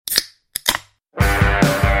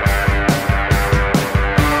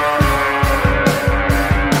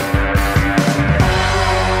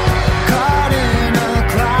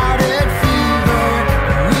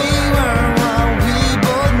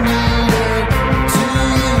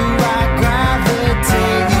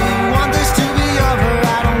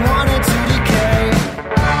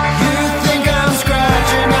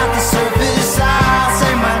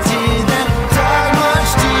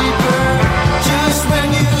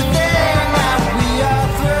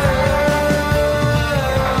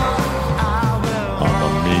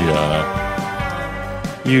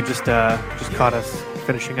You just caught us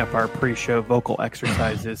finishing up our pre-show vocal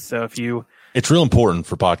exercises. So it's real important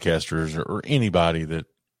for podcasters or anybody that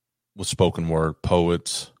was spoken word,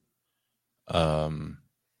 poets, Brady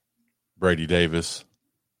Davis,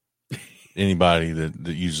 anybody that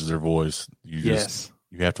uses their voice, you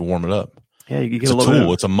have to warm it up. Yeah, you it's a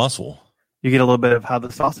tool. It's a muscle. You get a little bit of how the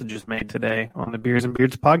sausage is made today on the Beers and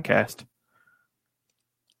Beards podcast.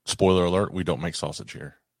 Spoiler alert: we don't make sausage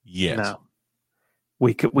here yet. No,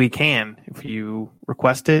 we can if you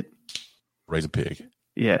request it. Raise a pig.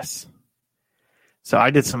 Yes. So I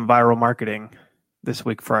did some viral marketing this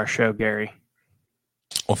week for our show, Gary.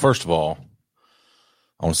 Well, first of all,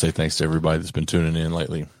 I want to say thanks to everybody that's been tuning in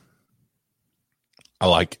lately. I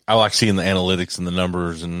like seeing the analytics and the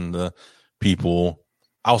numbers and the people.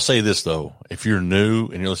 I'll say this though: if you're new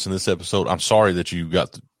and you're listening to this episode, I'm sorry that you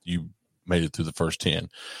made it through the first 10,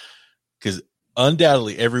 because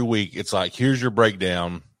undoubtedly every week it's like, here's your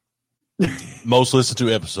breakdown. Most listened to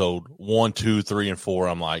episode 1, 2, 3, and 4.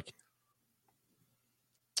 I'm like,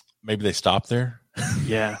 maybe they stop there.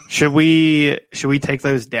 Yeah. Should we take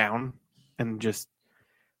those down and just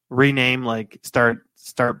rename, like start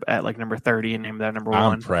at like number 30 and name that number 1?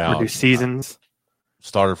 I'm proud. Reduce seasons.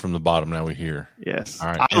 Started from the bottom. Now we're here. Yes. All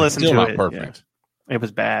right. I listened to it. Perfect. Yeah. It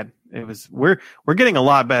was bad. It was. We're getting a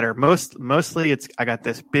lot better. Mostly it's. I got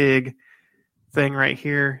this big thing right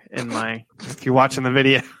here in my. If you're watching the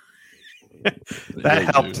video, that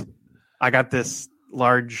helped. I got this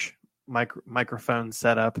large microphone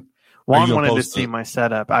setup. Juan wanted to see my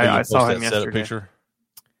setup. I saw him yesterday. Picture?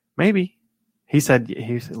 Maybe he said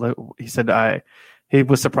he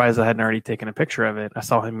was surprised I hadn't already taken a picture of it. I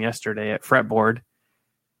saw him yesterday at Fretboard,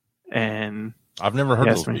 and I've never heard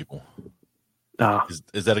of those people. Oh.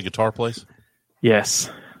 Is that a guitar place? Yes,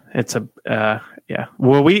 it's a yeah.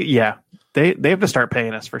 Well, they have to start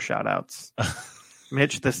paying us for shout outs.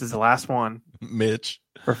 Mitch, this is the last one. Mitch,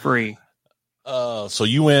 for free. So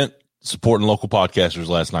you went supporting local podcasters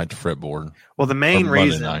last night to Fretboard. Well, the main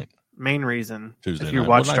reason, Tuesday if you night.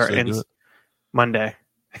 watched our Monday,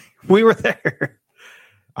 we were there.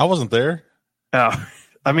 I wasn't there. Oh,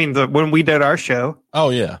 I mean when we did our show. Oh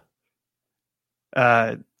yeah.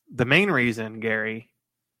 The main reason, Gary,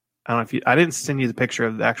 I don't know if I didn't send you the picture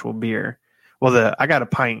of the actual beer. Well, I got a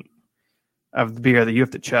pint of the beer that you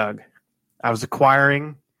have to chug. I was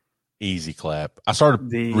acquiring. Easy clap. I started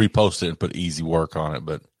reposting and put easy work on it,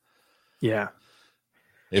 but yeah,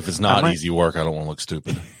 if it's not easy work, I don't want to look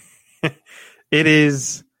stupid. It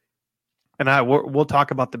is, and we'll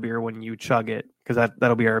talk about the beer when you chug it, because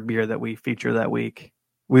that'll be our beer that we feature that week.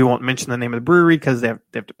 We won't mention the name of the brewery because they have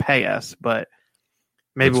to pay us, but.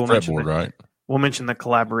 Maybe we'll mention the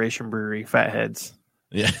collaboration brewery, Fatheads.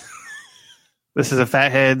 Yeah. This is a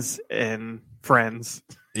Fatheads and Friends.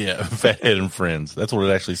 Yeah, Fathead and Friends. That's what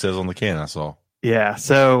it actually says on the can I saw. Yeah,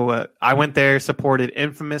 so I went there, supported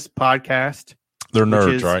Infamous Podcast. They're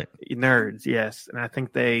nerds, right? Nerds, yes. And I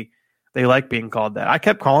think they like being called that. I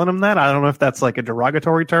kept calling them that. I don't know if that's like a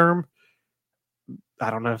derogatory term. I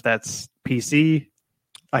don't know if that's PC.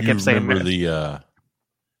 I kept saying that.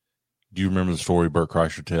 Do you remember the story Bert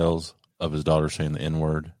Kreischer tells of his daughter saying the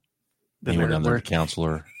N-word? He went down there to the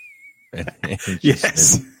counselor. And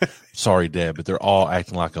yes. Said, sorry, Dad, but they're all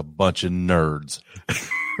acting like a bunch of nerds.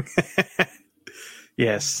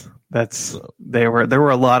 Yes. There were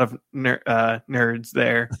a lot of nerds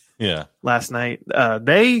there. Yeah. Last night.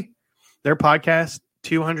 Their podcast,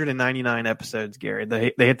 299 episodes, Gary.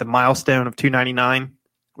 They hit the milestone of 299,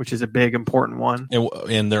 which is a big, important one.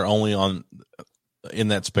 And they're only on... In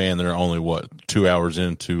that span, they're only 2 hours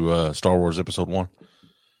into Star Wars Episode 1.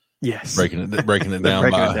 Yes, breaking it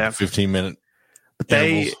down by 15-minute.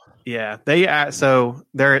 So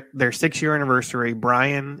their 6-year anniversary.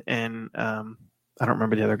 Brian and I don't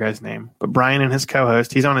remember the other guy's name, but Brian and his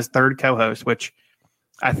co-host. He's on his third co-host, which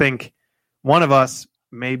I think one of us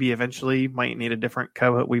maybe eventually might need a different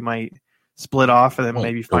co-host. We might split off and then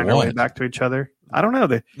maybe find our way back to each other. I don't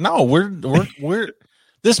know. No, we're.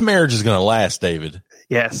 This marriage is going to last, David.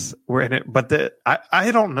 Yes, we're in it. But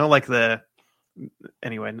I don't know,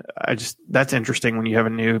 anyway, that's interesting when you have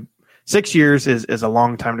a new 6 years is a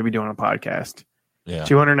long time to be doing a podcast. Yeah.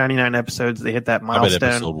 299 episodes. They hit that milestone. I bet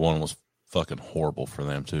episode 1 was fucking horrible for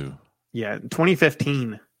them too. Yeah.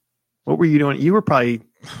 2015. What were you doing? You were probably,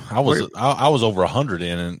 I was over 100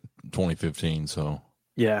 in 2015. So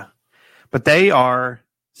yeah, but they are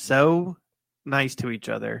so nice to each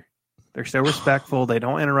other. They're so respectful. They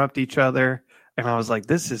don't interrupt each other. And I was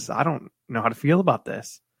like, I don't know how to feel about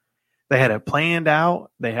this. They had it planned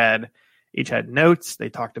out. They each had notes. They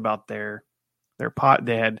talked about their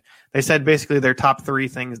They said basically their top 3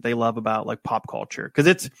 things they love about like pop culture,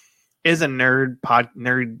 because is a nerd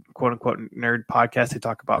quote unquote nerd podcast. They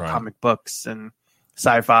talk about comic books and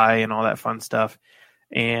sci-fi and all that fun stuff.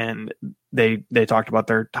 And they talked about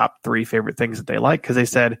their top 3 favorite things that they like, because they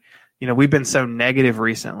said, we've been so negative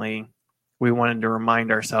recently. We wanted to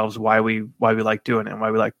remind ourselves why we like doing it and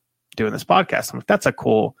why we like doing this podcast. I'm like, that's a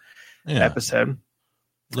cool episode.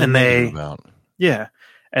 And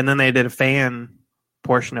and then they did a fan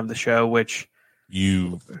portion of the show, which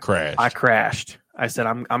you crashed. I crashed. I said,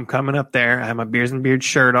 I'm coming up there. I had my Beers and Beards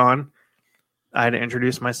shirt on. I had to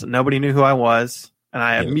introduce myself. Nobody knew who I was. And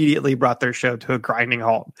I immediately brought their show to a grinding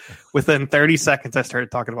halt. Within 30 seconds, I started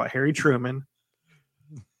talking about Harry Truman.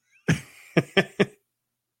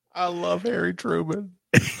 I love Harry Truman.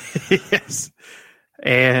 Yes.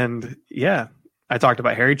 And I talked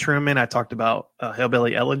about Harry Truman. I talked about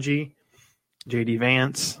Hillbilly Elegy, J.D.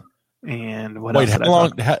 Vance, and what else? Wait, how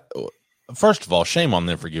long? First of all, shame on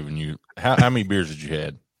them for giving you. How many beers did you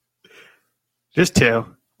had? Just 2.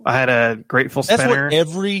 I had a Grateful That's Spinner. What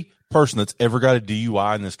every person that's ever got a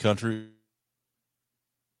DUI in this country.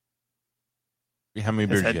 How many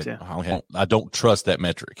beers did you had? I don't trust that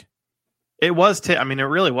metric. It was. I mean, it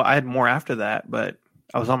really was. I had more after that, but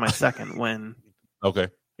I was on my second when. Okay.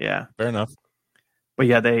 Yeah. Fair enough. But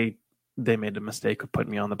yeah, they made a mistake of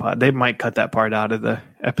putting me on the pod. They might cut that part out of the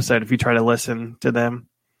episode if you try to listen to them.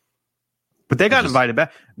 But they got invited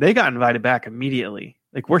back. They got invited back immediately.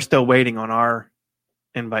 Like, we're still waiting on our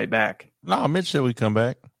invite back. No, Mitch said we'd come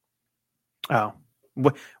back. Oh,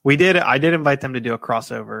 we did. I did invite them to do a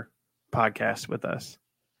crossover podcast with us.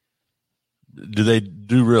 Do they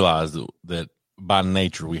realize that by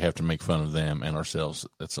nature we have to make fun of them and ourselves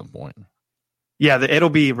at some point? Yeah, it'll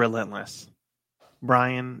be relentless.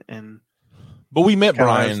 Brian and. But we met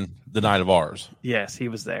Brian the night of ours. Yes, he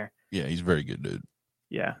was there. Yeah, he's a very good dude.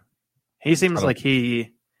 Yeah, he seems like he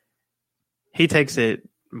takes it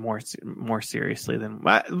more seriously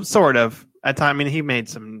than sort of at times. I mean, he made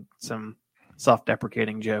some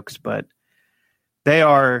self-deprecating jokes, but they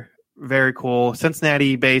are very cool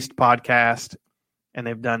Cincinnati-based podcast, and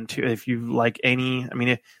they've done 2. If you like any, I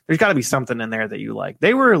mean, there's got to be something in there that you like.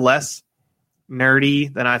 They were less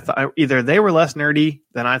nerdy than I thought. Either they were less nerdy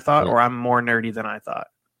than I thought, or I'm more nerdy than I thought.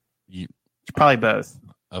 It's probably both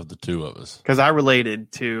of the 2 of us, because I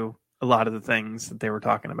related to a lot of the things that they were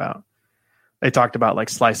talking about. They talked about like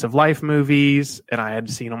slice of life movies, and I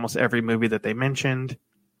had seen almost every movie that they mentioned.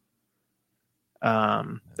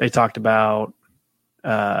 They talked about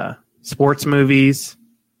sports movies,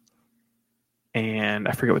 and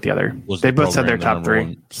I forget what the other. They both said their top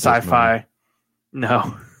 3. Sci-fi. Movie?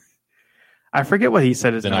 No. I forget what he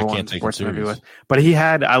said his number 1 sports movie was. But he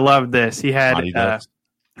had, I love this. He had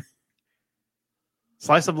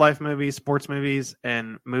slice of life movies, sports movies,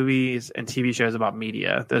 and movies and TV shows about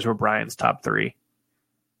media. Those were Brian's top 3.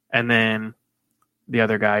 And then the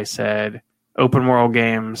other guy said open world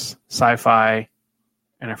games, sci-fi,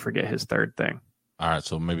 and I forget his third thing. All right,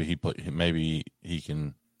 so maybe he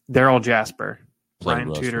can. Daryl Jasper,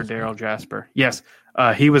 Brian Tudor, Daryl Jasper. Yes,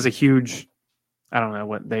 he was a huge. I don't know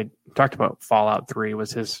what they talked about. Fallout 3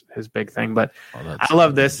 was his big thing, but I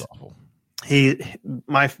love this. Awful.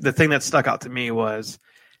 The thing that stuck out to me was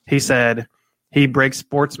he said he breaks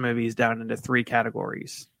sports movies down into 3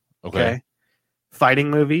 categories. Okay.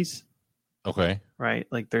 Fighting movies. Okay. Right.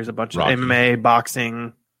 Like there's a bunch of MMA,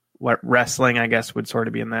 boxing, wrestling, I guess, would sort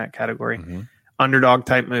of be in that category. Mm-hmm. Underdog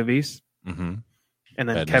type movies. Mm-hmm. And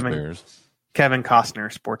then Kevin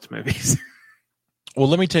Costner sports movies. Well,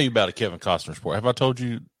 let me tell you about a Kevin Costner sport. Have I told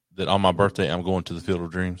you that on my birthday I'm going to the Field of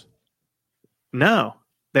Dreams? No.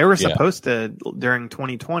 They were supposed to, during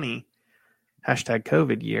 2020,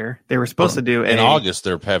 #COVID year, they were supposed to do in August,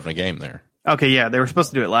 they're having a game there. Okay, yeah, they were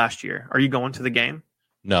supposed to do it last year. Are you going to the game?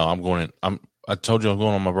 No, I'm going in. I told you I'm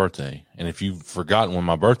going on my birthday. And if you've forgotten when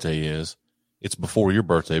my birthday is, it's before your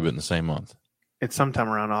birthday, but in the same month. It's sometime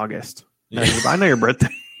around August. No, I know your birthday.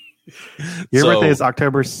 Your birthday is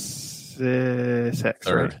October 6th,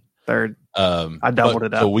 right? 3rd. I doubled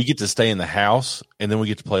it up. So we get to stay in the house, and then we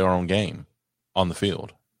get to play our own game on the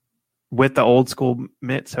field. With the old school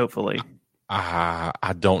mitts, hopefully. I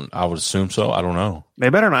would assume so. I don't know. They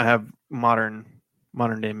better not have modern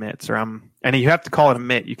day mitts, and you have to call it a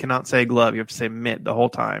mitt. You cannot say glove. You have to say mitt the whole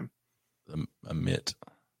time. A mitt.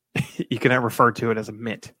 You cannot refer to it as a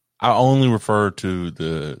mitt. I only refer to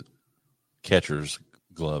the catcher's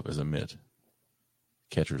glove as a mitt.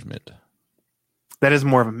 Catcher's mitt. That is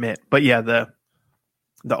more of a mitt. But yeah,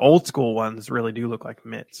 the old school ones really do look like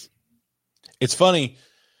mitts. It's funny.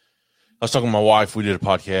 I was talking to my wife. We did a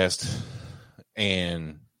podcast,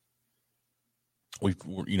 and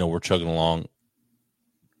we're chugging along.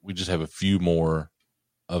 We just have a few more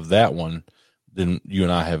of that one than you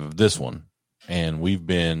and I have of this one. And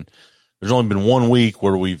there's only been 1 week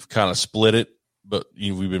where we've kind of split it, but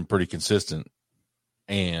we've been pretty consistent.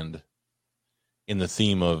 And in the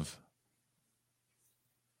theme of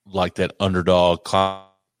like that underdog climb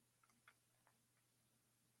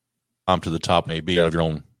to the top, maybe out of your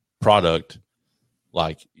own product,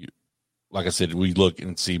 like I said, we look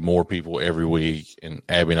and see more people every week, and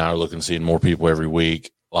Abby and I are looking and seeing more people every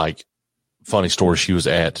week. Like, funny story, she was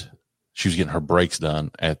getting her brakes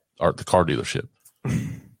done at the car dealership.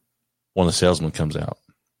 One of the salesmen comes out.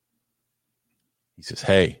 He says,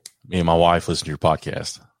 "Hey, me and my wife listen to your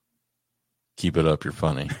podcast. Keep it up. You're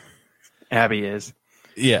funny." Abby is.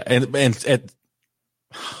 Yeah, and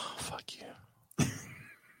fuck you.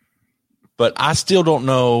 But I still don't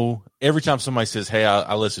know. Every time somebody says, "Hey,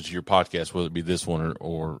 I listen to your podcast," whether it be this one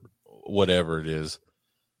or whatever it is,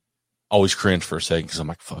 I always cringe for a second because I'm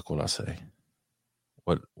like, "Fuck, what I say?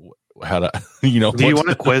 How do do you want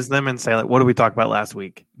to quiz them and say, like, what did we talk about last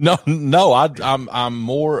week? No, I'm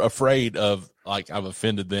more afraid of, like, I've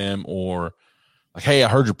offended them, or like, "Hey, I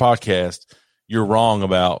heard your podcast. You're wrong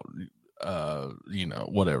about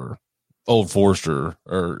whatever, Old Forester,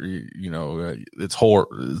 or it's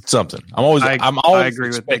something." I agree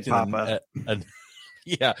with Big Papa.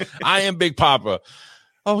 Yeah, I am Big Papa.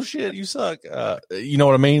 Oh shit, you suck. You know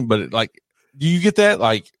what I mean? But like, do you get that?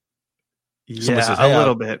 Like, yeah, says, "Hey, a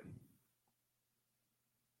little bit."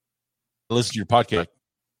 Listen to your podcast.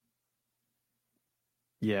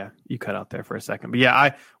 Yeah, you cut out there for a second, but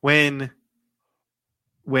yeah, when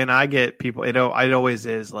I get people, it always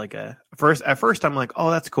is like at first I'm like,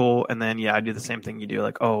 "Oh, that's cool," and then I do the same thing you do,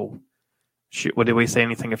 like, "Oh, shoot, what did we say?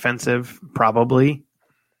 Anything offensive? Probably."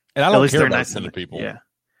 And I don't care about offending people. Yeah,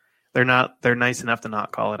 they're nice enough to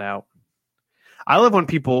not call it out. I love when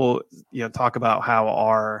people talk about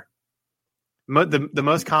how the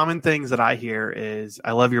most common things that I hear is,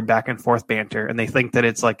 "I love your back and forth banter," and they think that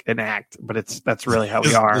it's like an act, but that's really how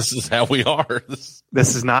we are. This is how we are.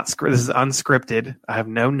 This is not this is unscripted. I have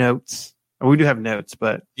no notes. We do have notes,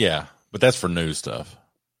 but but that's for news stuff.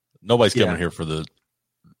 Nobody's coming here for the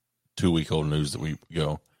 2-week-old news that we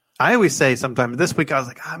go. I always say sometimes this week I was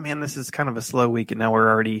like, "Oh man, this is kind of a slow week," and now we're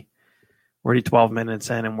already 12 minutes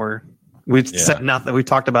in, and we've said nothing. We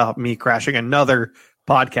talked about me crashing another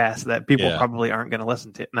podcast that people probably aren't going to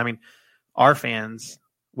listen to. And I mean, our fans,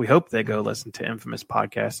 we hope they go listen to Infamous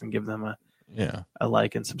Podcast and give them a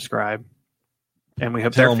like and subscribe. And we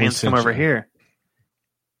hope their fans come over here.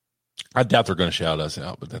 I doubt they're going to shout us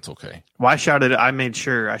out, but that's okay. Well, I made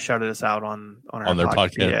sure I shouted us out on their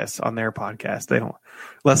podcast. Yes, on their podcast. They don't,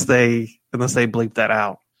 unless they bleep that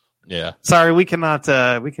out. Yeah. Sorry, we cannot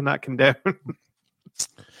condone.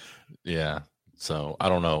 Yeah. So I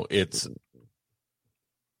don't know.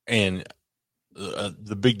 And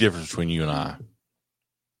the big difference between you and I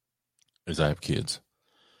is I have kids.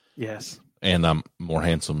 Yes. And I'm more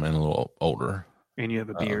handsome and a little older. And you have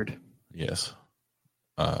a beard. Yes.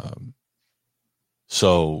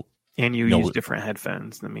 So. And you use different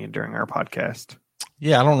headphones than me during our podcast.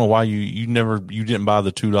 Yeah, I don't know why you didn't buy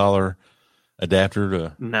the $2 adapter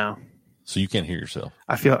to. No. So you can't hear yourself.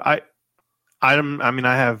 I feel I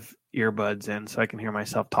have earbuds in so I can hear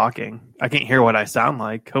myself talking. I can't hear what I sound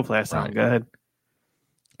like. Hopefully I sound good.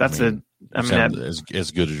 That's sound as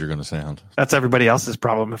good as you're going to sound. That's everybody else's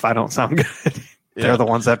problem if I don't sound good. They're the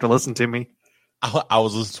ones that have to listen to me. I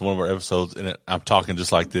was listening to one of our episodes and I'm talking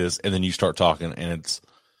just like this, and then you start talking and it's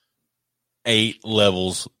 8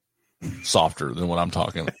 levels softer than what I'm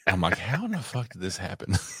talking. I'm like, how in the fuck did this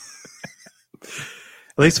happen?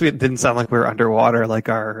 At least it didn't sound like we were underwater like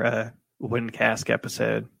our wind cask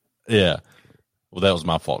episode. Yeah. Well, that was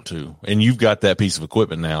my fault too. And you've got that piece of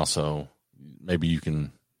equipment now, so maybe you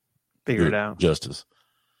can figure it out justice.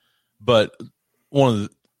 But one of the,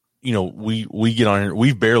 we get on here.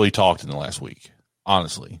 We've barely talked in the last week,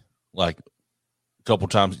 honestly. Like a couple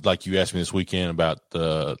times, like you asked me this weekend about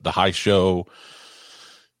the high show,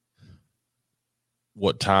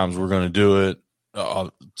 what times we're going to do it.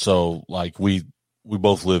 So like we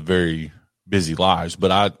both live very busy lives,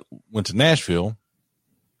 but I went to Nashville,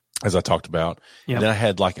 as I talked about, and then I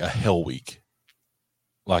had like a hell week,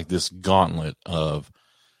 like this gauntlet of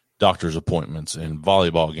doctor's appointments and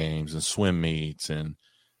volleyball games and swim meets and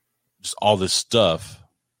just all this stuff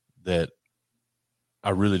that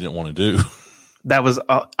I really didn't want to do. That was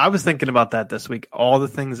I was thinking about that this week. All the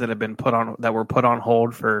things that have been were put on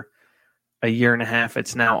hold for a year and a half,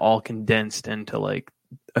 it's now all condensed into like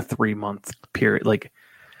a 3-month period. Like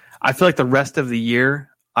I feel like the rest of the year,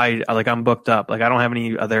 I'm booked up. Like I don't have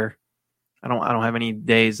any other. I don't have any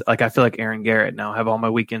days. Like I feel like Aaron Garrett now. I have all my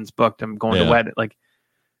weekends booked. I'm going to wedding. Like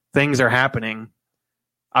things are happening.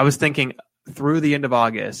 I was thinking through the end of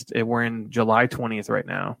August. We're in July 20th right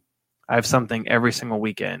now. I have something every single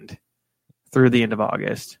weekend through the end of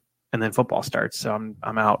August, and then football starts. So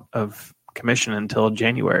I'm out of commission until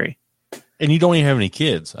January. And you don't even have any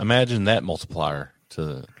kids. Imagine that multiplier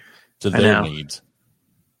to their needs.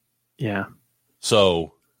 Yeah.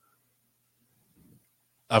 So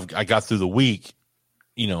I got through the week,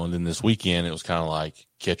 and then this weekend it was kind of like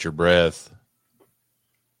catch your breath,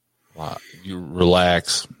 you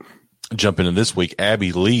relax, jump into this week.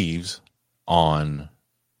 Abby leaves on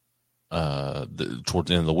towards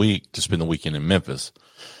the end of the week to spend the weekend in Memphis,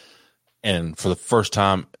 and for the first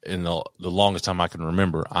time in the longest time I can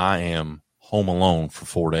remember, I am home alone for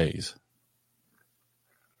 4 days.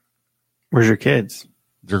 Where's your kids?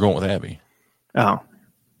 They're going with Abby. Oh.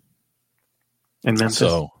 In Memphis?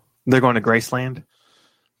 So they're going to Graceland?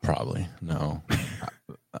 Probably. No.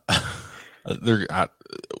 They're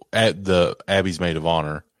at the Abby's maid of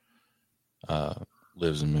honor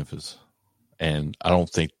lives in Memphis. And I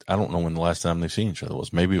don't know when the last time they've seen each other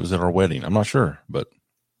was. Maybe it was at our wedding. I'm not sure, but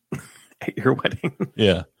at your wedding.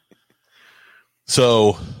 Yeah.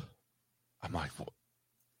 So I'm like,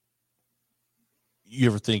 you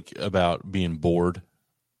ever think about being bored?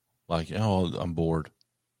 Like, oh, I'm bored.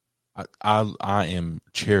 I am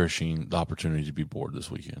cherishing the opportunity to be bored this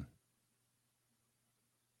weekend.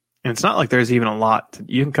 And it's not like there's even a lot.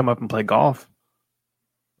 You can come up and play golf.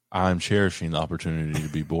 I'm cherishing the opportunity to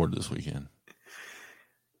be bored this weekend.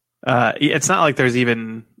 It's not like there's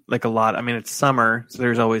even like a lot. I mean, it's summer, so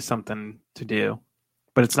there's always something to do.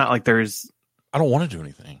 But it's not like there's. I don't want to do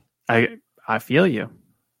anything. I feel you.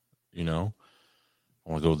 I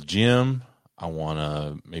want to go to the gym. I want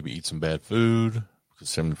to maybe eat some bad food because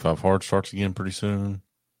 75 hard starts again pretty soon.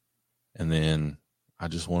 And then I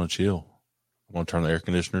just want to chill. I want to turn the air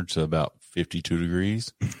conditioner to about 52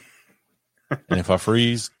 degrees. And if I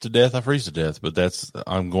freeze to death, I freeze to death. But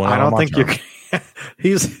I'm going out. I don't think you're.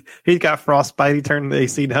 He's got frostbite. He turned the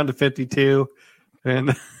AC down to 52,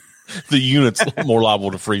 and the unit's more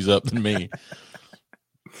liable to freeze up than me.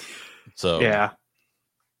 So yeah.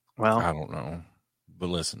 Well, I don't know, but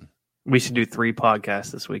listen, we should do 3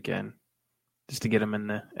 podcasts this weekend just to get them in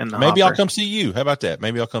the. Maybe hopper. I'll come see you. How about that?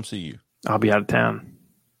 Maybe I'll come see you. I'll be out of town.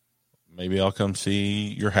 Maybe I'll come see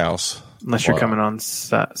your house. Unless you're coming on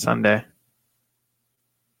Sunday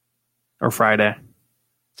or Friday.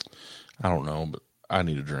 I don't know, but I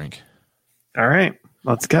need a drink. All right,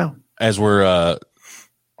 let's go. As we're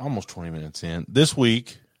almost 20 minutes in, this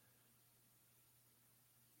week,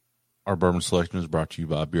 our bourbon selection is brought to you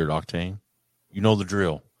by Beard Octane. You know the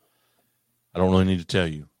drill. I don't really need to tell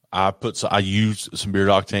you. I used some Beard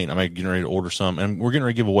Octane. I'm getting ready to order some, and we're getting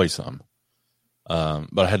ready to give away some.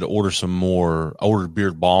 But I had to order some more. I ordered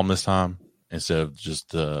Beard Balm this time instead of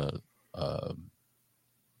just the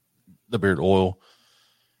beard oil.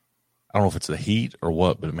 I don't know if it's the heat or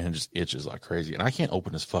what, but man, it just itches like crazy. And I can't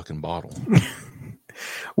open this fucking bottle.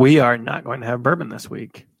 We are not going to have bourbon this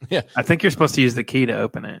week. Yeah. I think you're supposed to use the key to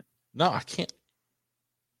open it. No, I can't.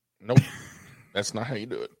 Nope. That's not how you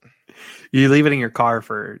do it. You leave it in your car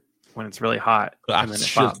for when it's really hot, and then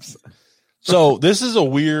it pops. So this is a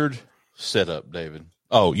weird setup, David.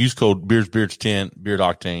 Oh, use code Beards10, Beard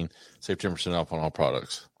Octane, save 10% off on all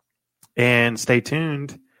products. And stay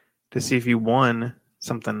tuned to see if you won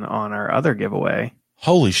something on our other giveaway.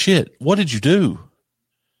 Holy shit. What did you do?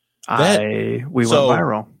 We went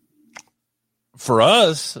viral. For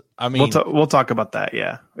us, I mean, we'll talk about that.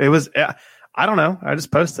 Yeah. It was, I don't know. I just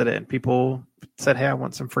posted it and people said, hey, I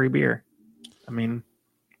want some free beer. I mean,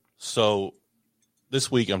 so this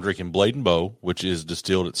week I'm drinking Blade and Bow, which is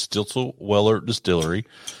distilled at Stiltzweller Distillery,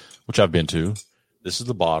 which I've been to. This is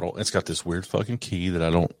the bottle. It's got this weird fucking key that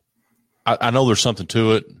I know there's something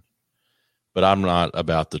to it, but I'm not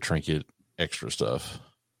about the trinket extra stuff.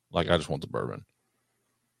 Like, I just want the bourbon.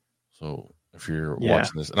 So if you're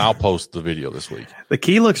watching this, and I'll post the video this week. The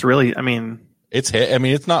key looks really, it's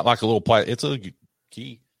not like a little it's a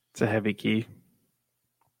key. It's a heavy key.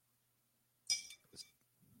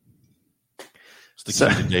 It's the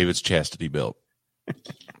key to David's chastity belt.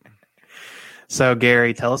 So,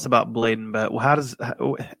 Gary, tell us about Blade and Bow. How does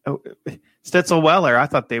Stitzel-Weller? I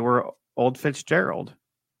thought they were Old Fitzgerald.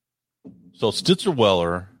 So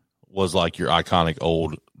Stitzel-Weller was like your iconic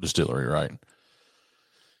old distillery, right?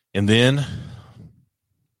 And then,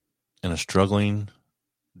 in a struggling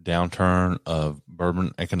downturn of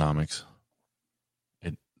bourbon economics,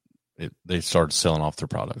 they started selling off their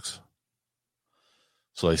products.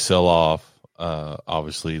 So they sell off,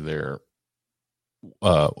 obviously, their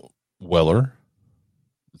Weller.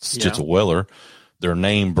 It's Stitzel Weller. Their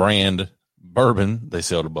name brand bourbon they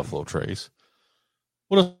sell to Buffalo Trace.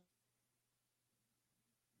 What else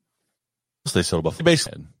they sell to Buffalo?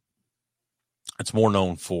 Basically, it's more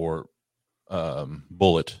known for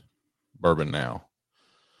Bullet bourbon now.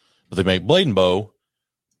 But they make Blade and Bow,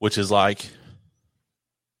 which is like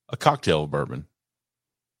a cocktail of bourbon.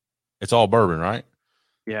 It's all bourbon, right?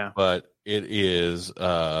 Yeah. But it is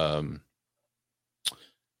crafted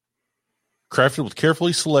with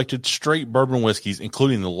carefully selected straight bourbon whiskeys,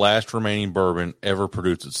 including the last remaining bourbon ever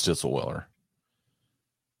produced at Stitzel Weller.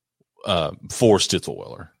 For Stitzel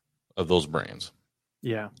Weller of those brands.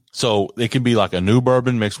 Yeah. So it can be like a new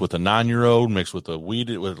bourbon mixed with a 9-year-old, mixed with a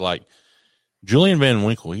weeded, with like Julian Van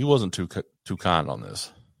Winkle. He wasn't too kind on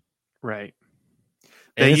this. Right.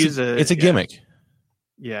 It's a gimmick.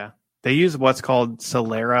 Yeah. They use what's called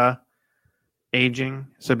Solera aging.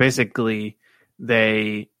 So basically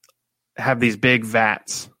they have these big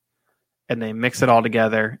vats and they mix it all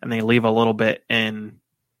together and they leave a little bit in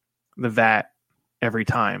the vat every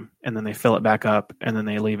time. And then they fill it back up and then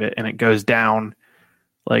they leave it and it goes down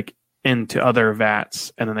like into other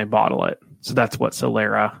vats and then they bottle it. So that's what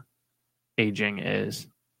Solera aging is.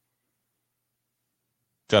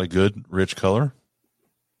 Got a good rich color.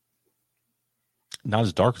 Not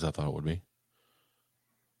as dark as I thought it would be.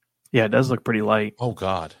 Yeah, it does look pretty light. Oh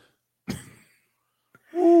God.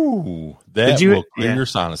 Ooh, that will clear your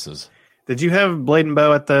sinuses. Did you have Blade and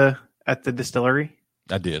Bow at the distillery?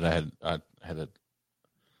 I did. I had a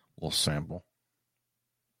little sample.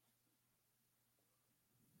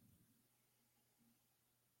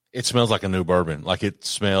 It smells like a new bourbon. Like it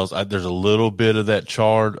smells. There's a little bit of that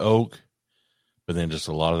charred oak, but then just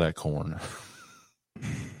a lot of that corn.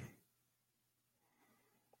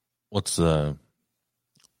 What's it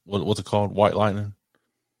called? White Lightning?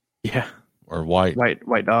 Yeah. Or white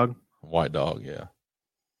dog? White dog, yeah.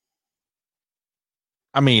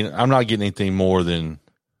 I mean, I'm not getting anything more than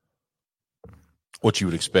what you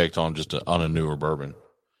would expect on on a newer bourbon.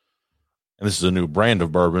 And this is a new brand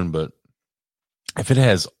of bourbon, but if it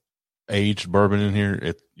has aged bourbon in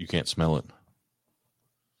here, you can't smell it.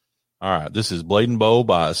 All right, this is Blade and Bow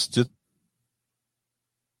by Stitzel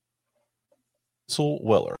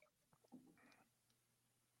Weller.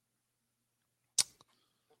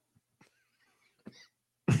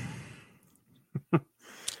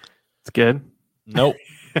 It's good. Nope.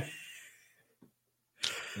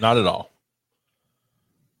 Not at all.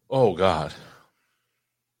 Oh, God.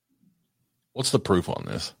 What's the proof on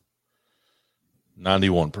this?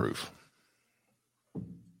 91 proof.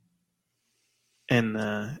 And,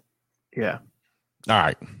 yeah. All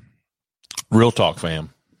right. Real talk, fam.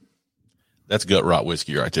 That's gut rot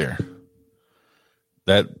whiskey right there.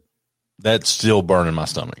 That's still burning my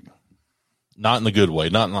stomach. Not in the good way.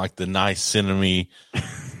 Not in like the nice cinnamon.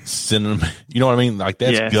 You know what I mean? Like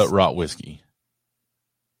that's gut rot whiskey.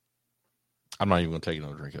 I'm not even going to take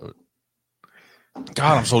another drink of it.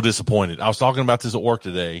 God, I'm so disappointed. I was talking about this at work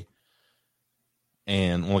today,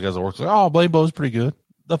 and one of the guys at work was like, "Oh, Blade Bow's pretty good."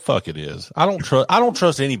 The fuck it is. I don't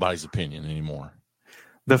trust anybody's opinion anymore.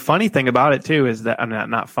 The funny thing about it too is that I'm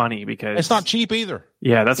not funny because it's not cheap either.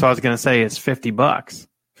 Yeah, that's what I was going to say. It's $50,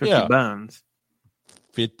 50 bones,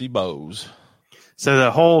 50 bows. So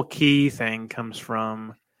the whole key thing comes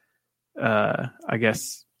from, I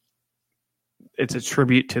guess, it's a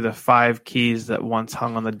tribute to the 5 keys that once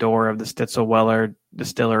hung on the door of the Stitzel Weller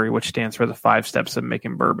distillery, which stands for the 5 steps of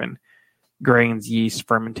making bourbon: grains, yeast,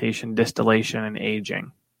 fermentation, distillation, and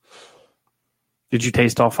aging. Did you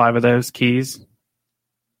taste all 5 of those keys?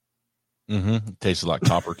 Mm-hmm. It tasted like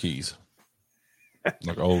copper keys.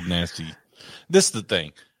 Like old nasty. This is the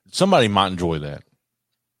thing. Somebody might enjoy that.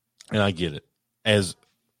 And I get it. As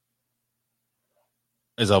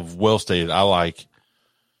I've well stated, I like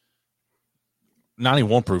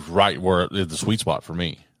 91 proof right where it's the sweet spot for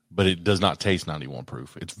me. But it does not taste 91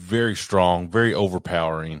 proof. It's very strong, very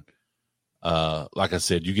overpowering. Like I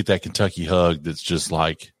said, you get that Kentucky hug that's just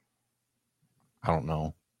like, I don't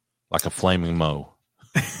know, like a flaming mow.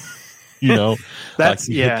 You know, that's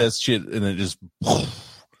like you hit that shit and it just.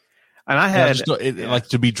 And I had like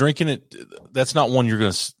to be drinking it. That's not one you're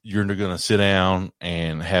gonna sit down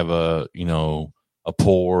and have a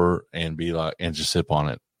pour and be like and just sip on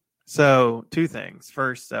it. So 2 things.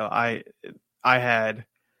 First, so I had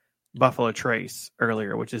Buffalo Trace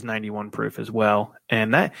earlier, which is 91 proof as well,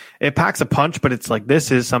 and that it packs a punch. But it's like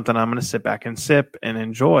this is something I'm going to sit back and sip and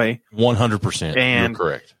enjoy. 100%. And you're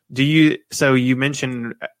correct. So you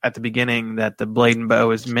mentioned at the beginning that the Blade and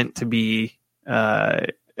Bow is meant to be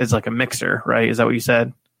is like a mixer, right? Is that what you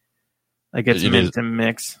said? Like it's meant to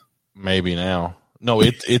mix. Maybe now. No,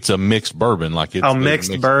 it's a mixed bourbon. Like it's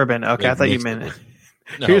mixed bourbon. Okay, I thought you meant.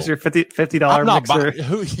 No. Here's your $50 mixer.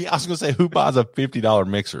 I was gonna say, who buys a $50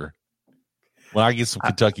 mixer when I get some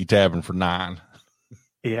Kentucky Tavern for $9?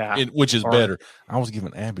 Yeah, which is better. I was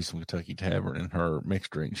giving Abby some Kentucky Tavern in her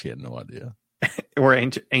mixed drink. She had no idea. Or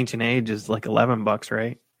Ancient Age is like $11,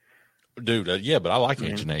 right? Dude, yeah, but I like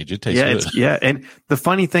Ancient Age. It tastes good. And the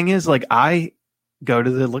funny thing is, like, I go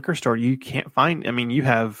to the liquor store. You can't find. I mean, you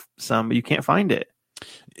have some, but you can't find it.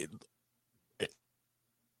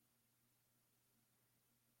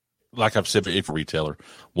 Like I've said, if a retailer,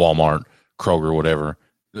 Walmart, Kroger, whatever,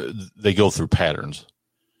 they go through patterns.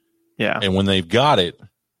 Yeah. And when they've got it,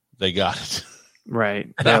 they got it.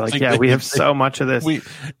 Right. They're like, yeah, we have so much of this.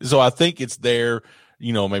 So I think it's there,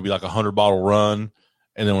 maybe like 100 bottle run.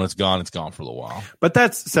 And then when it's gone for a little while. But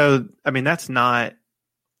that's not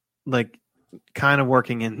like kind of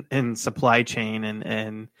working in supply chain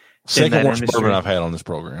and second worst bourbon I've had on this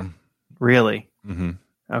program. Really? Mm-hmm.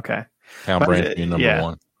 Okay. Town Branch being number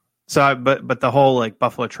one. So, but the whole like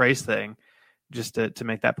Buffalo Trace thing, just to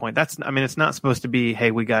make that point, it's not supposed to be,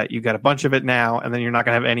 hey, you got a bunch of it now, and then you're not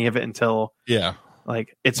gonna have any of it until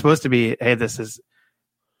like it's supposed to be, hey, this is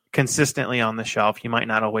consistently on the shelf. You might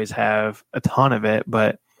not always have a ton of it,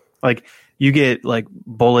 but like you get like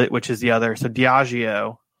Bullet, which is the other. So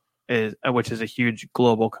Diageo which is a huge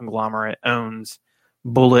global conglomerate, owns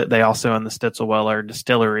Bullet. They also own the Stitzelweller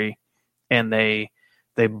distillery, and they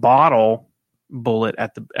bottle Bullet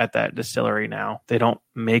at that distillery now. They don't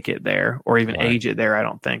make it there or even age it there, I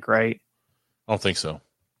don't think, right? I don't think so.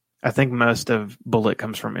 I think most of Bullet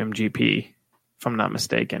comes from MGP, if I'm not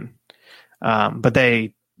mistaken. But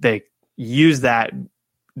they use that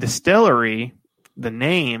distillery, the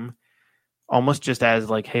name, almost just as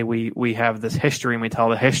like, hey, we have this history and we tell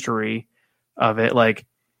the history of it. Like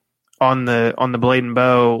on the Blade and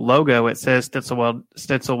Bow logo, it says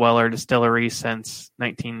Stitzelweller Distillery since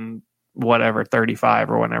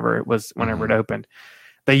 35 or whenever it opened.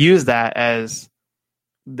 They use the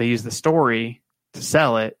story to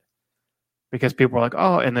sell it because people are like,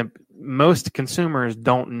 oh, and then most consumers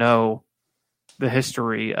don't know the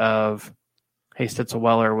history of, hey,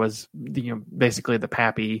 Stitzelweller was basically the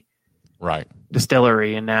Pappy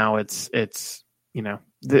distillery, and now it's that,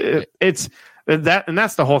 and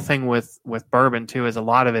that's the whole thing with bourbon too. Is a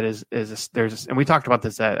lot of it is there's, and we talked about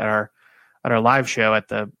this at our live show at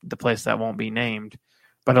the place that won't be named,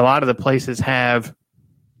 but a lot of the places have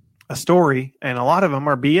a story, and a lot of them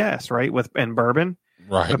are BS, right? In bourbon,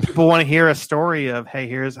 right? But people want to hear a story of, hey,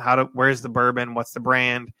 where's the bourbon, what's the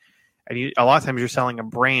brand, and a lot of times you're selling a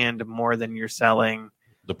brand more than you're selling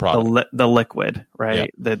the product, the liquid,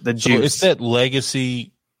 right? Yeah. The juice. So it's that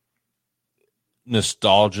legacy,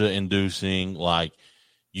 nostalgia inducing. Like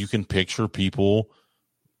you can picture people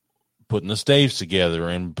putting the staves together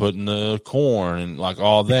and putting the corn and like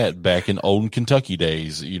all that back in olden Kentucky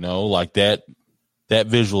days, like that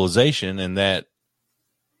visualization and that.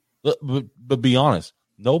 But be honest,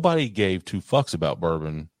 nobody gave two fucks about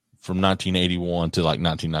bourbon from 1981 to like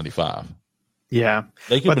 1995. Yeah.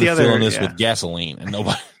 They could have been filling this with gasoline and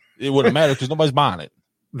it wouldn't matter because nobody's buying it.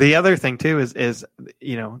 The other thing too is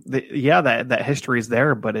that history is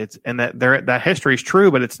there, but that history is true,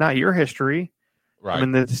 but it's not your history. Right. I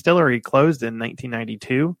mean, the distillery closed in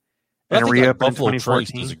 1992 and reopened in 2014.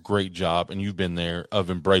 Trace does a great job, and you've been there,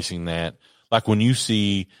 of embracing that. Like when you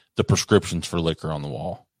see the prescriptions for liquor on the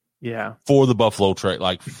wall. Yeah. For the Buffalo Trace,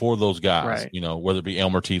 like for those guys, right. Whether it be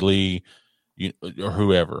Elmer T. Lee or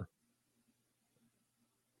whoever.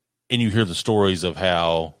 And you hear the stories of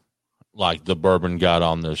how like the bourbon got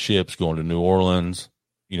on the ships going to New Orleans,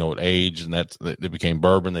 it aged, and it became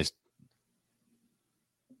bourbon.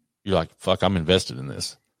 You're like, fuck, I'm invested in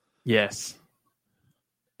this. Yes.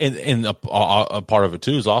 And a part of it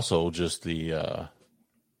too is also just the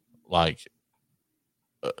like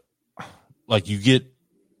you get,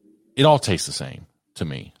 it all tastes the same to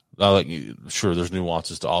me. Sure, there's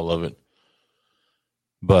nuances to all of it,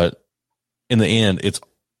 but in the end, it's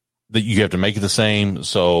that you have to make it the same.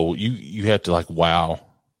 So you have to like, wow,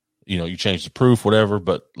 you change the proof, whatever,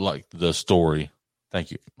 but like the story.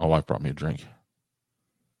 Thank you. My wife brought me a drink.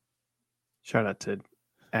 Shout out to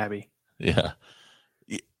Abby. Yeah.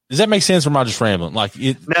 Does that make sense, or am I just rambling? Like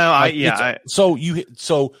it? No, So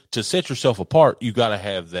to set yourself apart, you got to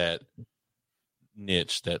have that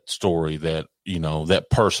niche, that story, that that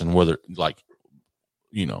person, whether like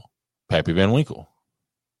Pappy Van Winkle.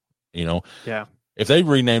 Yeah. If they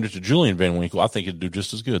renamed it to Julian Van Winkle, I think it'd do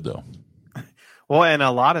just as good though. Well, and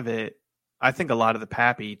a lot of it, I think a lot of the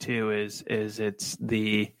Pappy too is it's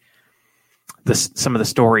the some of the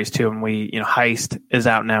stories too. And Heist is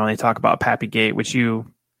out now, and they talk about Pappy Gate, which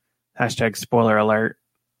hashtag spoiler alert.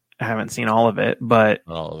 I haven't seen all of it, but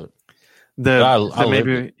all of it.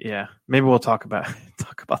 Maybe we'll talk about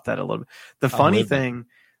that a little bit. The funny thing,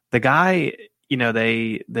 the guy,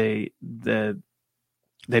 they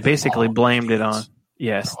basically blamed it on.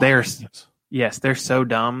 Yes, they're so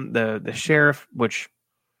dumb. The sheriff, which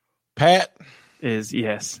Pat is,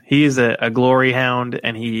 he is a glory hound,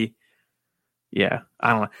 and I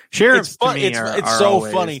don't know. Sheriffs to me it's so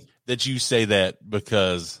always funny that you say that,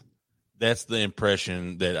 because that's the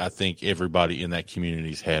impression that I think everybody in that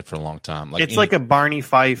community's had for a long time. It's like a Barney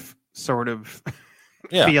Fife sort of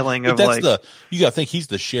feeling of you got to think he's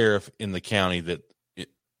the sheriff in the county for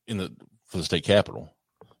the state capital.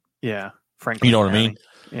 Yeah, Franklin. You know what County. I mean?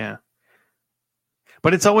 Yeah.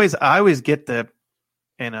 But I always get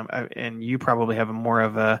and you probably have more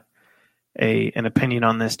of an opinion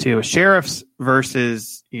on this too. Sheriffs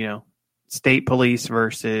versus, state police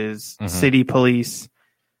versus city police.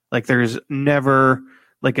 Like there's never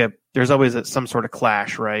there's always some sort of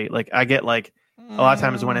clash, right? Like I get a lot of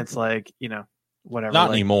times when it's whatever.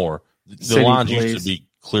 Not anymore. The lines used to be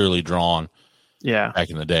clearly drawn. Yeah. Back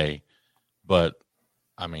in the day. But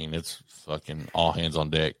I mean, it's fucking all hands on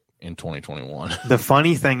deck in 2021. The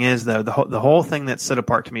funny thing is, though, the whole thing that stood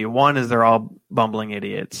apart to me, one is they're all bumbling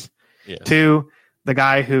idiots. Yes. Two, the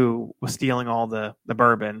guy who was stealing all the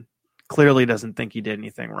bourbon clearly doesn't think he did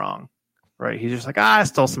anything wrong, right? He's just like, I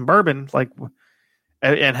stole some bourbon,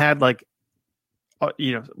 and had was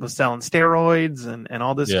selling steroids and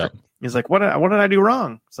all this. Yeah. He's like, what did I do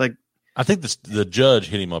wrong? It's like, I think the judge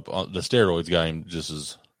hit him up on the steroids, got him just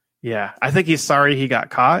as. Yeah, I think he's sorry he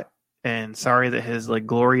got caught and sorry that his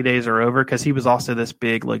glory days are over, because he was also this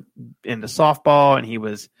big into softball, and he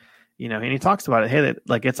was, and he talks about it. Hey,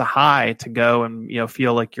 that it's a high to go and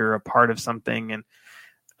feel like you're a part of something, and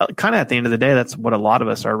kind of at the end of the day, that's what a lot of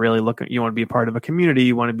us are really looking. You want to be a part of a community.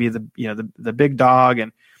 You want to be the big dog.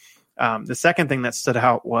 And the second thing that stood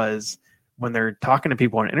out was when they're talking to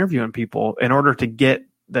people and interviewing people, in order to get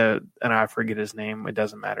and I forget his name, it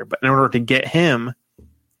doesn't matter, but in order to get him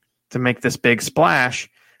to make this big splash,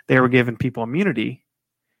 they were giving people immunity.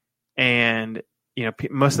 And,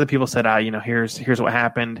 most of the people said, here's what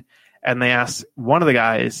happened. And they asked one of the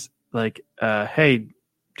guys, hey,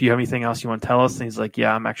 do you have anything else you want to tell us? And he's like,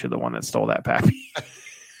 yeah, I'm actually the one that stole that Pappy.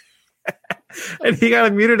 And he got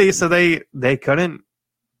immunity. So they couldn't,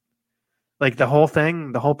 the whole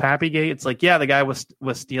thing, the whole Pappy gate. It's the guy was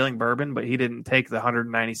stealing bourbon, but he didn't take the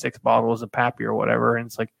 196 bottles of Pappy or whatever. And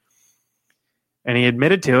it's and he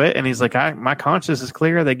admitted to it, and he's like, my conscience is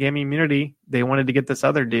clear. They gave me immunity. They wanted to get this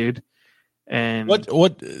other dude. And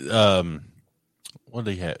what did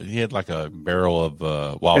he have? He had a barrel of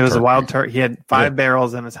wild turkey. It was a wild turkey. He had 5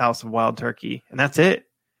 barrels in his house of wild turkey, and that's it.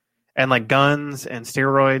 And guns and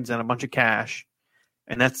steroids and a bunch of cash.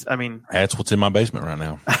 And that's what's in my basement right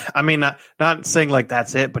now. I mean, not saying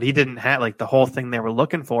that's it, but he didn't have the whole thing they were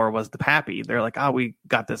looking for was the Pappy. They're like, oh, we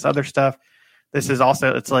got this other stuff. This is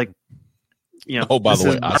also, it's oh, by the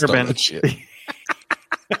way, I stole that shit.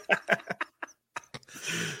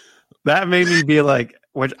 That made me be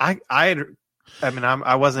which I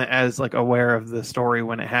wasn't as aware of the story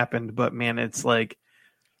when it happened, but man, it's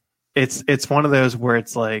it's one of those where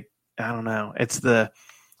it's I don't know. It's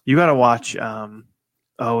you got to watch the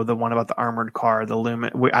one about the armored car, the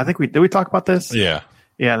Lumen. I think did we talk about this? Yeah,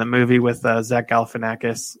 the movie with Zach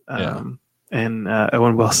Galifianakis and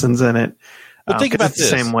Owen Wilson's in it. But think about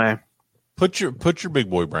this the same way. Put your big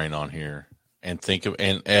boy brain on here and think of,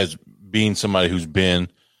 and as being somebody who's been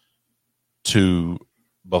to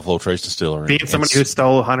Buffalo Trace Distillery, being somebody who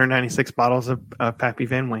stole 196 bottles of Pappy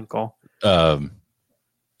Van Winkle, the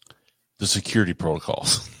security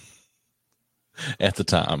protocols at the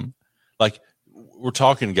time, we're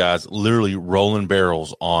talking guys literally rolling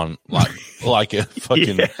barrels on like a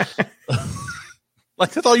fucking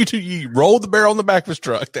that's all you do. You roll the barrel on the back of his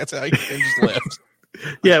truck. That's how you just left.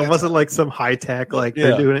 Yeah, it wasn't some high tech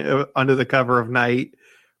they're doing it under the cover of night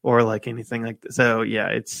or anything like that. So yeah,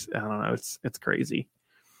 I don't know, it's crazy.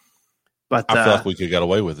 But I feel like we could have got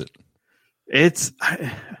away with it.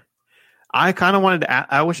 I kind of wanted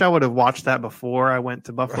to. I wish I would have watched that before I went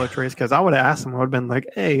to Buffalo Trace, because I would have asked him. I would have been like,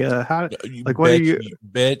 "Hey, how? What are you?"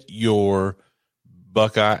 Bet your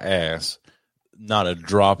Buckeye ass, not a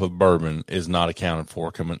drop of bourbon is not accounted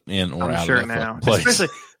for coming in or out of that place. Especially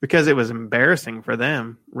because it was embarrassing for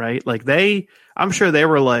them, right? I'm sure they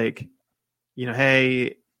were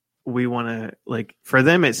hey, we want to for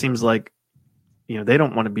them. It seems they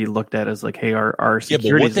don't want to be looked at as hey, our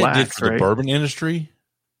security's but what that did lax, for right? the bourbon industry,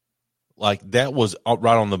 like that was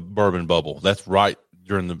right on the bourbon bubble. That's right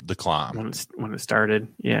during the climb when it started.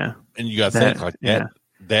 Yeah, and you got to think like that. Yeah.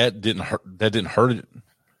 That didn't hurt. That didn't hurt it.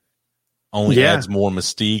 Only adds more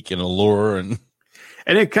mystique and allure, and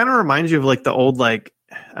it kind of reminds you of like the old, like,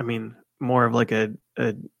 I mean, more of like a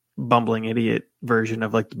bumbling idiot version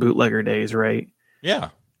of like the bootlegger days, right? Yeah.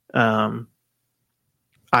 I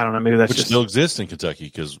don't know. Maybe that's which still exists in Kentucky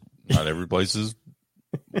because not every place is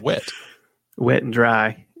wet, wet and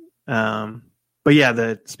dry. But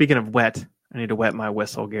yeah, speaking of wet, I need to wet my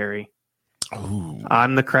whistle, Gary. Ooh.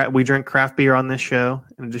 We drink craft beer on this show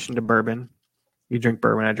in addition to bourbon. You drink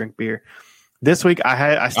bourbon, I drink beer. This week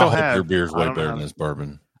I still have your beer's way better than this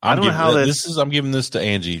bourbon. I don't know how I'm giving this to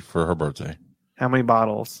Angie for her birthday. How many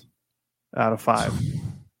bottles out of 5?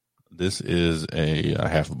 This is a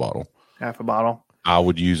half a bottle. Half a bottle. I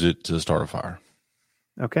would use it to start a fire.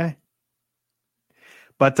 Okay.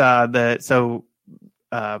 But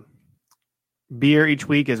beer each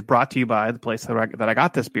week is brought to you by the place that I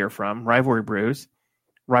got this beer from, Rivalry Brews,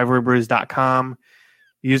 rivalrybrews.com.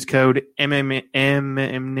 Use code MMA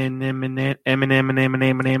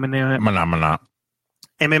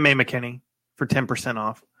McKinney for 10%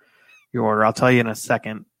 off your order. I'll tell you in a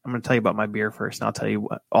second. I'm going to tell you about my beer first, and I'll tell you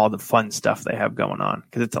all the fun stuff they have going on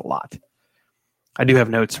because it's a lot. I do have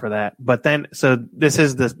notes for that. But then, so this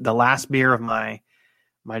is the last beer of my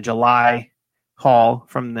July haul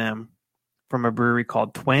from them, from a brewery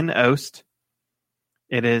called Twin Oast.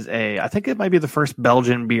 It is I think it might be the first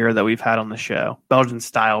Belgian beer that we've had on the show. Belgian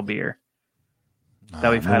style beer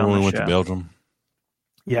that we've had on the show. We went to Belgium.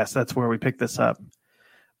 Yes, that's where we picked this up.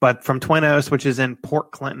 But from Twin Oast, which is in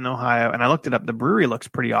Port Clinton, Ohio, and I looked it up. The brewery looks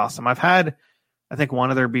pretty awesome. I've had, I think,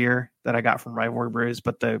 one other beer that I got from Rivalry Brews,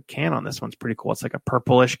 but the can on this one's pretty cool. It's like a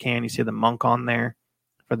purplish can. You see the monk on there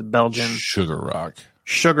for the Belgian Sugar Rock.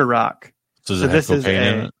 Sugar Rock. So does it have cocaine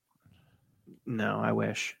in it? No, I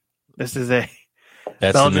wish. This is a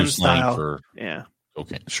That's Belgian the new slang style for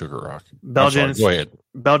cocaine. Sugar Rock. Belgian. Go ahead.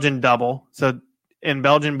 Belgian double. So in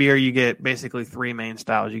Belgian beer, you get basically 3 main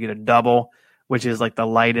styles. You get a double, which is like the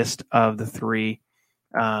lightest of the 3,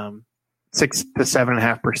 6 to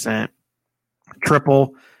 7.5%.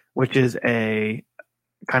 Triple, which is a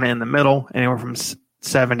kind of in the middle, anywhere from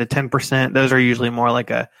 7 to 10%. Those are usually more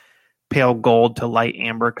like a pale gold to light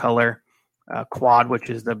amber color. Quad, which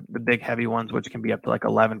is the big heavy ones, which can be up to like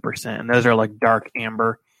 11%, and those are like dark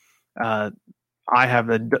amber. I have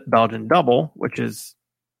the Belgian double, which is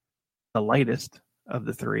the lightest of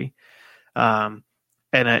the 3. And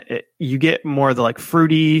you get more of the like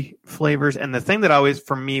fruity flavors. And the thing that always,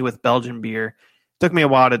 for me with Belgian beer, took me a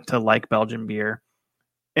while to like Belgian beer.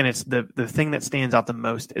 And it's the thing that stands out the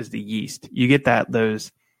most is the yeast. You get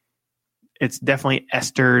it's definitely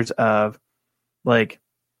esters of like,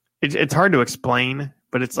 it's hard to explain,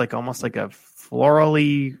 but it's like almost like a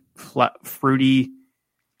florally, fruity.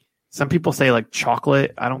 Some people say like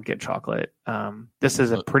chocolate. I don't get chocolate. This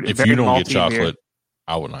is a pretty. If very you don't get malty chocolate, beer.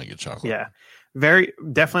 I would not get chocolate. Yeah,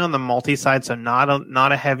 definitely on the malty side. So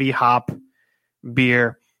not a heavy hop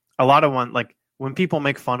beer. A lot of like when people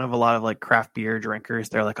make fun of a lot of like craft beer drinkers,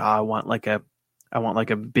 they're like, oh, I want like a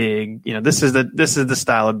big, this is the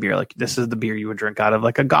style of beer. Like this is the beer you would drink out of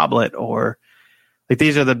like a goblet, or like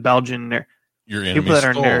these are the Belgian people that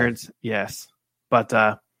are nerds. Yes.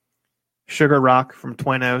 But Sugar Rock from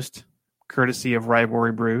Twin Oast, courtesy of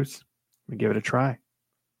Rivalry Brews. Let me give it a try.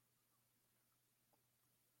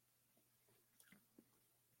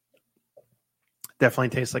 Definitely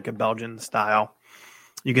tastes like a Belgian style.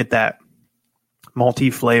 You get that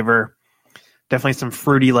malty flavor. Definitely some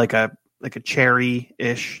fruity, like a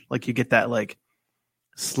cherry-ish. Like you get that like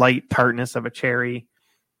slight tartness of a cherry.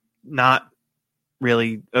 Not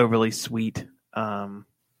really overly sweet. But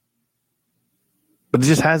it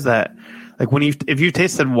just has that, like if you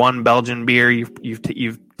tasted one Belgian beer, you've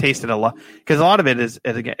tasted a lot, because a lot of it is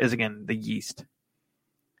again the yeast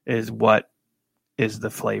is what is the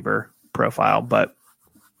flavor profile. But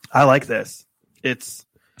I like this.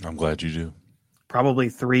 I'm glad you do. Probably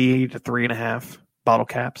 3 to 3.5 bottle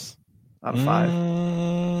caps out of 5.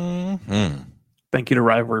 Mm-hmm. Thank you to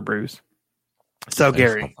Rivalry Brews. So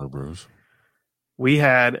Gary, we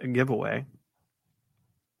had a giveaway.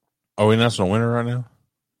 Are we announcing a winner right now?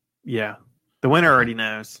 Yeah, the winner already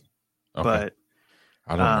knows. Okay. But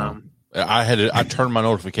I don't know. I turned my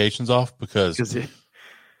notifications off because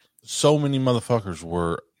so many motherfuckers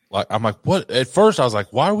were like, I'm like, what? At first I was like,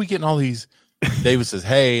 why are we getting all these? David says,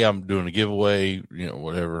 hey, I'm doing a giveaway,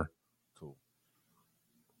 whatever. Cool.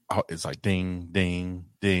 Oh, it's like ding, ding,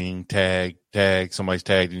 ding, tag, somebody's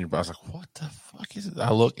tagged. And I was like, what the fuck is it?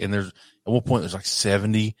 I look, and at one point there's like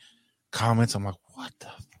 70 comments. I'm like, what the?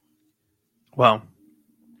 Well,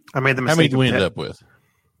 I made the How mistake. many did we end up with?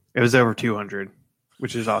 It was over 200,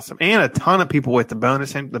 which is awesome. And a ton of people with the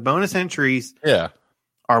bonus. The bonus entries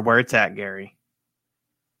are where it's at, Gary.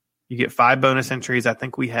 You get 5 bonus entries. I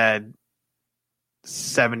think we had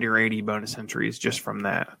 70 or 80 bonus entries just from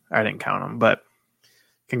that. I didn't count them. But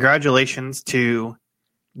congratulations to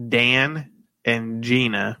Dan and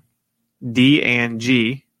Gina, D and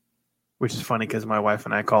G, which is funny because my wife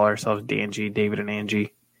and I call ourselves D and G, David and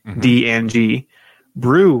Angie. D and G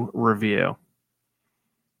Brew Review.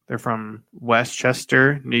 They're from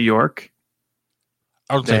Westchester, New York.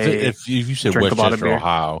 I would say if you said Westchester,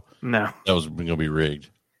 Ohio, no, that was going to be rigged.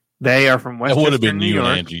 They are from Westchester, That would have been New you York.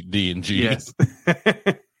 and Angie, D and G. Yes.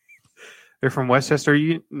 They're from Westchester,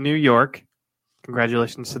 New York.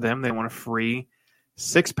 Congratulations to them. They want a free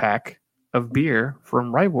 6-pack of beer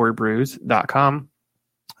from rivalrybrews.com.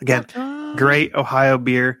 Again, great Ohio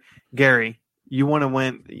beer. Gary, you want to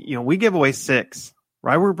win. We give away 6.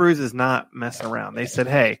 Rivalry Brews is not messing around. They said,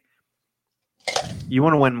 hey, you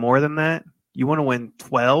want to win more than that? You want to win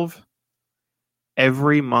 12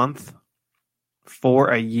 every month for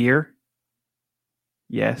a year?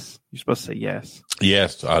 Yes. You're supposed to say yes.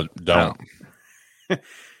 Yes, I don't.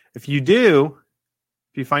 If you do,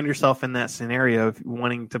 if you find yourself in that scenario of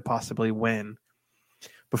wanting to possibly win,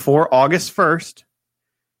 before August 1st,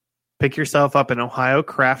 pick yourself up an Ohio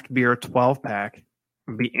Craft Beer 12-pack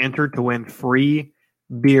and be entered to win free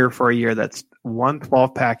beer for a year. That's one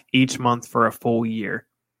 12-pack each month for a full year,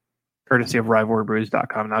 courtesy of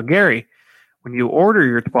rivalrybrews.com. Now, Gary, when you order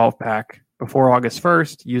your 12-pack before August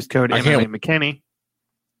 1st, use code MMA McKinney,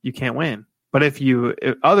 you can't win. But if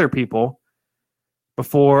other people,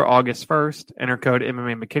 before August 1st, enter code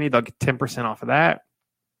MMA McKinney, they'll get 10% off of that.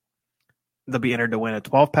 They'll be entered to win a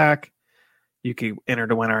 12-pack. You can enter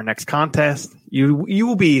to win our next contest. You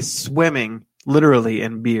will be swimming literally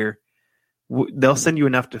in beer. They'll send you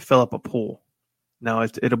enough to fill up a pool. Now,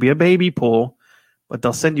 it'll be a baby pool, but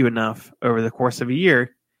they'll send you enough over the course of a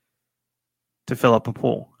year to fill up a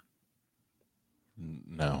pool.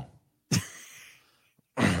 No.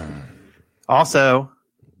 Also,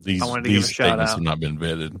 these I wanted to give a shout out. Have not been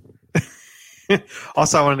vetted.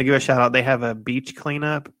 Also, I wanted to give a shout out. They have a beach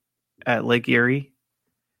cleanup at Lake Erie,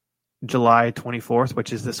 July 24th,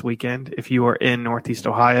 which is this weekend. If you are in Northeast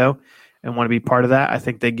Ohio and want to be part of that, I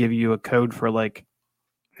think they give you a code for like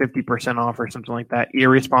 50% off or something like that.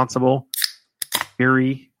 Irresponsible.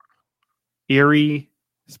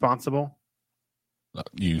 Irresponsible.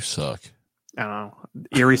 You suck. I don't know.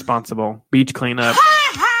 Irresponsible. Beach cleanup.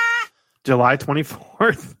 July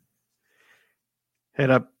 24th.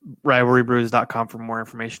 Hit up rivalrybrews.com for more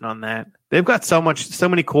information on that. They've got so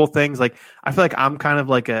many cool things. Like, I feel like I'm kind of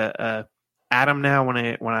like a Adam now when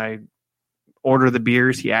I order the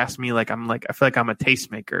beers. He asks me I feel like I'm a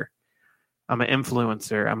tastemaker. I'm an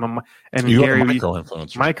influencer. You're a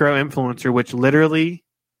micro-influencer. Micro-influencer, which literally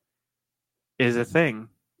is a thing.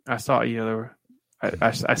 I saw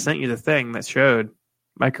I sent you the thing that showed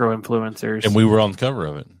micro-influencers. And we were on the cover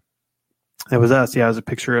of it. It was us. Yeah, it was a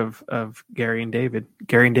picture of Gary and David.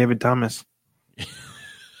 Gary and David Thomas.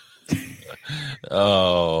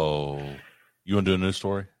 Oh. You want to do a news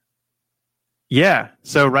story? Yeah.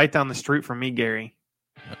 So right down the street from me, Gary.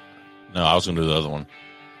 No, I was going to do the other one.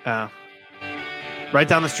 Right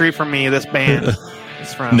down the street from me, this band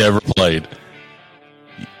is from. Never played.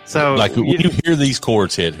 So when you hear these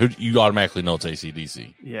chords hit, you automatically know it's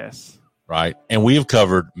AC/DC. Yes. Right? And we have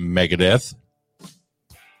covered Megadeth.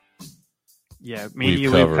 Yeah,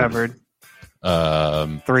 we've covered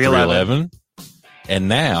 311. And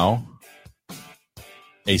now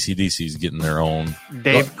AC/DC is getting their own.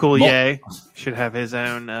 Dave Coulier should have his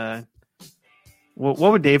own. What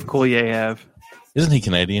would Dave Coulier have? Isn't he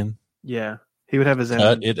Canadian? Yeah, he would have his own.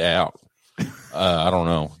 Cut it out. I don't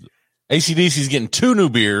know. AC/DC is getting 2 new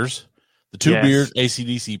beers. The 2 beers,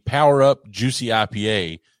 AC/DC Power Up Juicy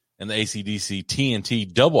IPA and the AC/DC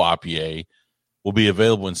TNT Double IPA, will be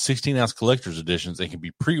available in 16-ounce collector's editions and can be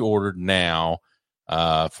pre-ordered now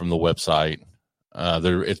from the website.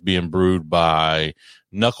 It's being brewed by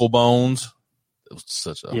Knucklebones. It was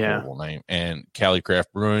such a horrible name. And Cali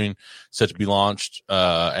Craft Brewing, set to be launched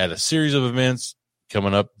at a series of events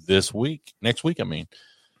coming up next week, I mean.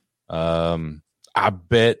 I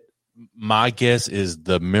bet my guess is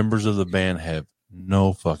the members of the band have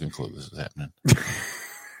no fucking clue this is happening.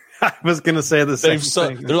 I was going to say the same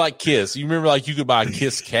thing. They're like Kiss. You remember you could buy a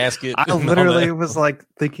Kiss casket? I literally was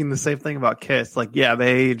thinking the same thing about Kiss.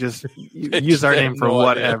 They just use our name for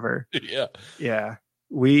whatever. Yeah. Yeah.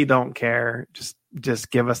 We don't care.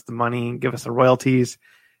 Just give us the money, give us the royalties,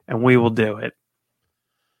 and we will do it.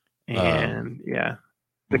 And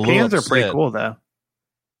The I'm a little cans are pretty upset cool, though.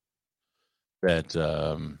 that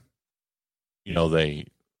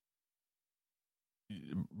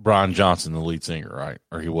Brian Johnson, the lead singer, right?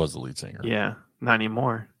 Or he was the lead singer. Yeah, not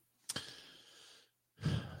anymore.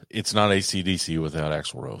 It's not AC/DC without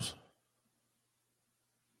Axl Rose.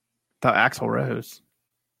 Thought Axl Rose.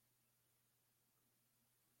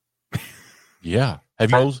 Yeah.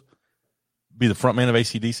 Have you Rose be the front man of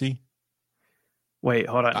AC/DC? Wait,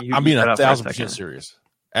 hold on. I'm being cut out for a 1,000% second. serious.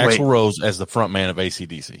 Axl Rose as the front man of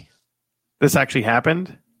AC/DC. This actually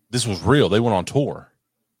happened? This was real. They went on tour.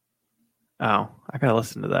 Oh, I gotta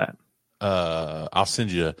listen to that. I'll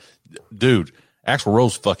send you. Dude, Axl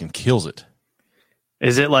Rose fucking kills it.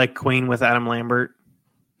 Is it like Queen with Adam Lambert?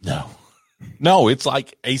 No, it's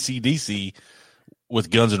like AC/DC with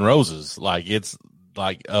Guns N' Roses. Like, it's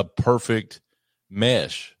like a perfect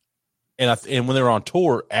mesh. And when they were on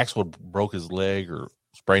tour, Axl broke his leg or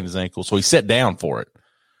sprained his ankle, so he sat down for it.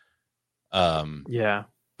 Yeah.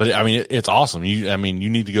 But I mean, it's awesome. You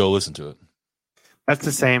need to go listen to it. That's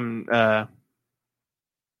the same.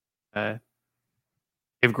 Dave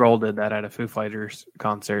Grohl did that at a Foo Fighters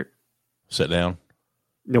concert. Sit down.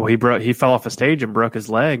 No, he fell off a stage and broke his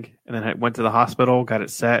leg, and then went to the hospital, got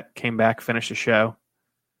it set, came back, finished the show.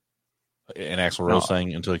 And Axl Rose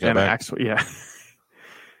sang until he got back.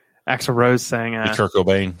 Axl Rose sang. Did Kurt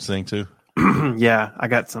Cobain sing too? Yeah, I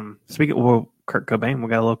got some. Speaking of Kurt Cobain, we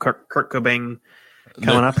got a little Kurt Cobain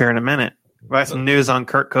coming up here in a minute. We got some news on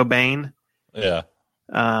Kurt Cobain. Yeah.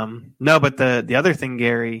 No, but the other thing,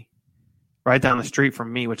 Gary, right down the street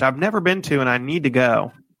from me, which I've never been to and I need to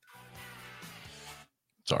go.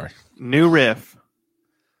 Sorry. New Riff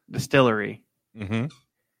Distillery. Mm-hmm.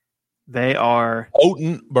 They are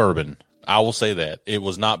potent bourbon. I will say that. It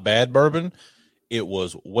was not bad bourbon. It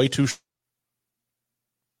was way too strong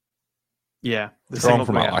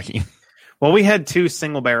for my liking. Well, we had 2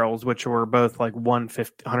 single barrels, which were both like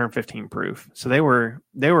 115 proof. So they were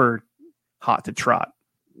hot to trot.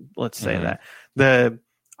 Let's say that.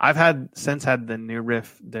 I've had the New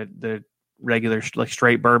Riff, the regular like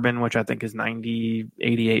straight bourbon, which I think is 90,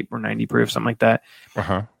 88 or 90 proof, something like that.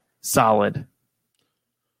 Solid.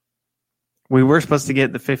 We were supposed to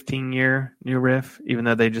get the 15-year New Riff, even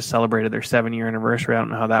though they just celebrated their 7-year anniversary. I don't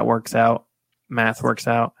know how that works out. Math works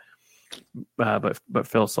out. But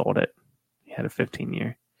Phil sold it. He had a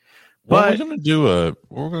 15-year. But we're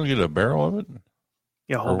going to get a barrel of it?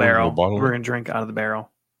 Yeah, a whole barrel. We're going to drink out of the barrel.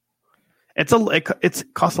 It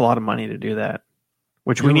costs a lot of money to do that,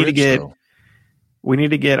 which we need to get. Though. We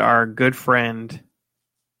need to get our good friend,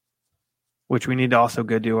 which we need to also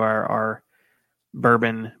go do our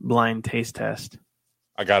bourbon blind taste test.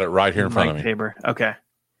 I got it right here in front of me. Tabor. Okay.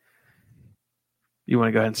 You want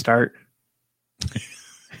to go ahead and start?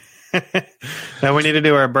 Now we need to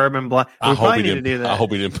do our bourbon blind. I hope he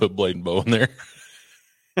didn't put Blade and Bow in there.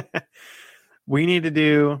 We need to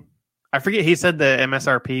do. I forget. He said the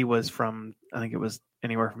MSRP was from. I think it was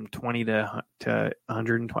anywhere from 20 to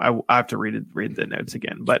 120. I have to read the notes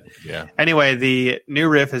again. But yeah. Anyway, the New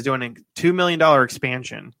Riff is doing a $2 million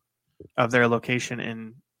expansion of their location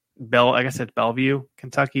in I guess it's Bellevue,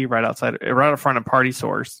 Kentucky, right in front of Party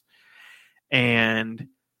Source, and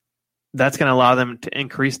that's going to allow them to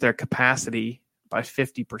increase their capacity by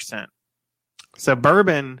 50%. So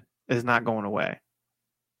bourbon is not going away.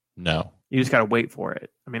 No. You just got to wait for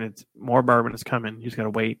it. I mean, it's more bourbon is coming. You just got to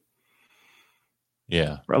wait.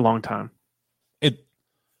 Yeah. For a long time.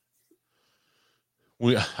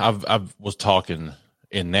 I was talking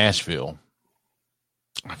in Nashville.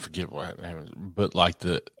 I forget what happened, but like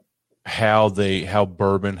how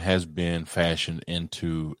bourbon has been fashioned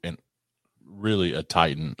into really a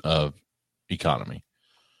titan of economy.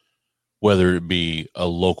 Whether it be a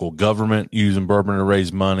local government using bourbon to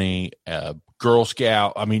raise money, a Girl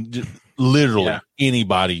Scout, I mean, literally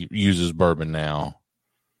anybody uses bourbon now.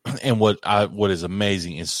 And what is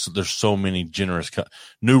amazing is there's so many generous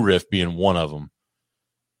New Riff being one of them.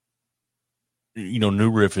 You know,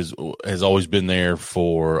 New Riff has always been there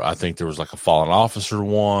for. I think there was like a fallen officer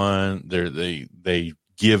one. They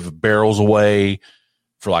give barrels away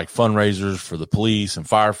for like fundraisers for the police and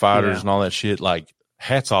firefighters and all that shit. Like,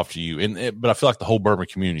 hats off to you. But I feel like the whole bourbon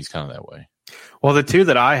community is kind of that way. Well, the 2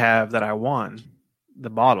 that I have that I won, the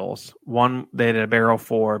bottles. One, they did a barrel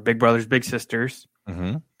for Big Brothers Big Sisters,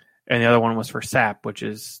 and the other one was for SAP, which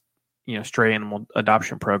is stray animal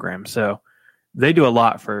adoption program. So they do a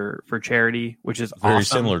lot for charity, which is very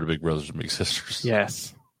awesome. Similar to Big Brothers and Big Sisters.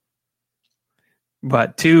 Yes,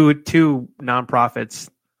 but two nonprofits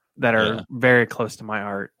that are very close to my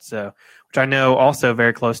heart. So, which I know also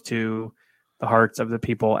very close to the hearts of the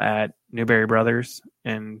people at Newberry Brothers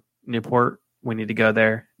in Newport we need to go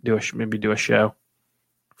there, maybe do a show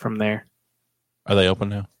from there. Are they open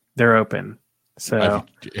now? They're open. So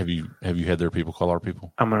have you had their people call our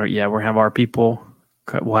people? we're gonna have our people.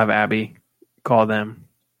 We'll have Abby call them.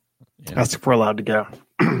 Yeah. That's if we're allowed to go.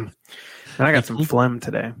 And I got some phlegm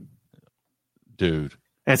today, dude.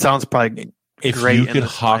 It sounds probably if great. You could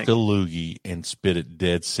hawk a loogie and spit it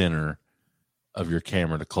dead center of your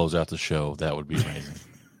camera to close out the show, that would be amazing.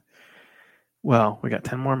 Well, we got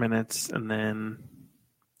 10 more minutes and then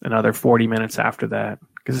another 40 minutes after that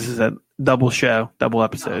because this is a double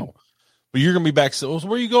episode. Oh. But you're going to be back. So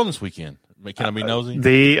where are you going this weekend? Can I be nosy?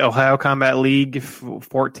 The Ohio Combat League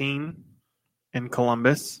 14 in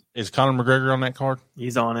Columbus. Is Conor McGregor on that card?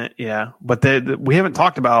 He's on it, yeah. But we haven't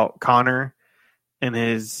talked about Conor and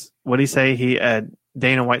his, what did he say?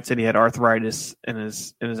 Dana White said he had arthritis in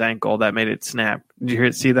his ankle that made it snap. Did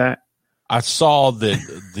you see that? I saw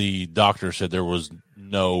that the doctor said there was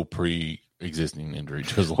no pre-existing injury.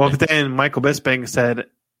 Well, but then Michael Bisping said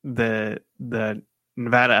the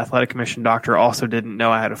Nevada Athletic Commission doctor also didn't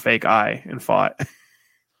know I had a fake eye and fought.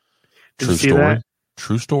 Did you see that?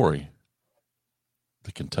 True story.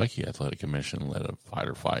 The Kentucky Athletic Commission let a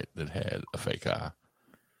fighter fight that had a fake eye.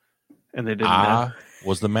 And they didn't know.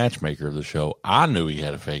 Was the matchmaker of the show. I knew he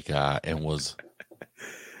had a fake eye and was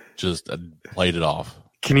just played it off.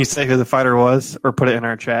 Can you say who the fighter was or put it in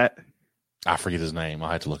our chat? I forget his name.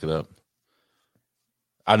 I had to look it up.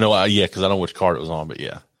 I know, because I know which card it was on, but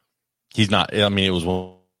yeah. He's not, I mean, it was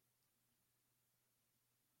one.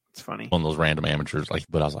 It's funny. One of those random amateurs,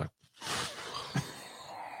 but I was like,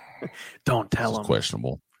 don't tell him.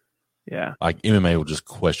 Questionable. Yeah. Like MMA will just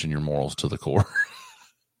question your morals to the core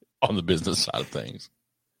on the business side of things.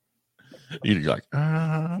 You're like,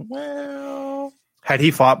 well. Had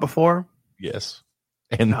he fought before? Yes.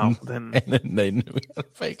 And then they knew he had a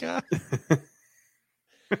fake eye.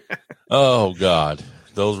 Oh, God.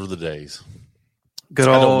 Those were the days. Good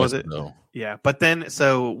old. Yeah. But then,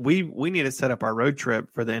 so we need to set up our road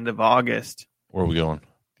trip for the end of August. Where are we going?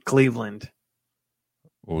 Cleveland.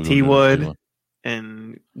 T Wood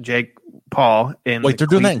and Jake Paul. Wait, they're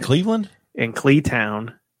doing that in Cleveland? In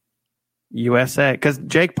Cleatown, USA. Because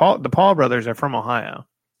the Paul brothers are from Ohio.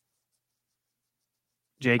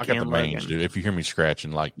 Jake and the range, dude. If you hear me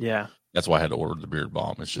scratching, yeah, that's why I had to order the beard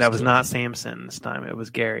balm. It's just that was not Samson this time. It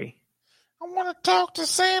was Gary. I want to talk to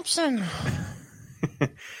Samson.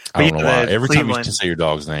 I don't know why. Every time you say your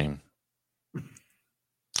dog's name,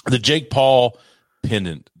 the Jake Paul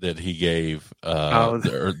pendant that he gave,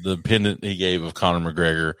 the pendant he gave of Conor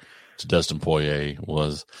McGregor to Dustin Poirier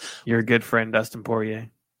was your good friend Dustin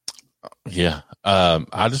Poirier. Yeah,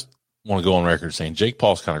 I just want to go on record saying Jake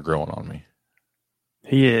Paul's kind of growing on me.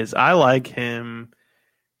 He is. I like him.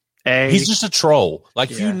 He's just a troll.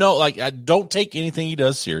 Don't take anything he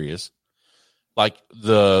does serious.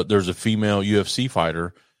 There's a female UFC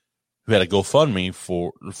fighter who had a GoFundMe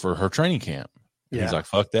for her training camp. Yeah. He's like,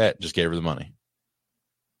 fuck that. Just gave her the money.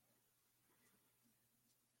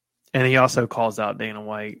 And he also calls out Dana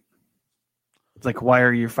White. It's like, why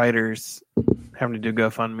are your fighters having to do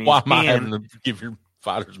GoFundMe? Why am I having to give your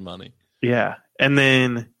fighters money? Yeah. And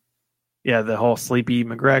then, the whole Sleepy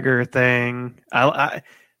McGregor thing. I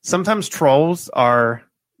sometimes trolls are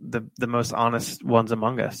the most honest ones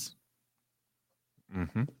among us.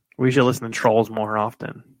 Mm-hmm. We should listen to Trolls more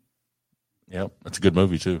often. Yep. That's a good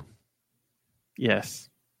movie, too. Yes.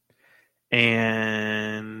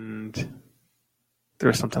 And there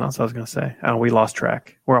was something else I was going to say. Oh, we lost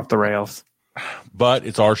track. We're off the rails. But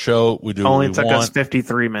it's our show. We do only took us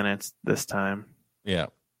 53 minutes this time. Yeah.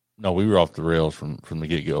 No, we were off the rails from the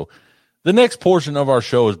get-go. The next portion of our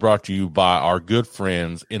show is brought to you by our good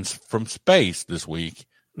friends from space this week.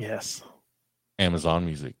 Yes. Amazon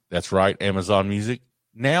Music. That's right. Amazon Music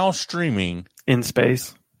now streaming in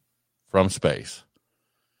space. From space.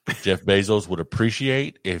 Jeff Bezos would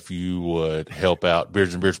appreciate if you would help out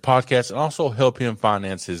Beards and Beards podcast and also help him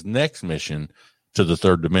finance his next mission to the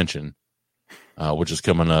third dimension, which is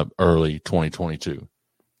coming up early 2022.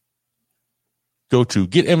 Go to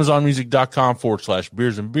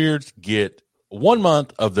getamazonmusic.com/beards and beards. Get 1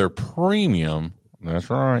 month of their premium. That's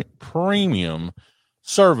right. Premium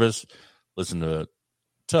service. Listen to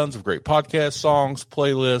tons of great podcasts, songs,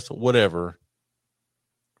 playlists, whatever.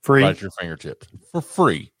 Free. Right at your fingertips. For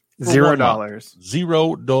free. For $0.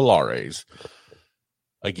 $0.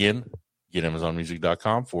 Again,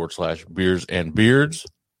 getamazonmusic.com/beards and beards.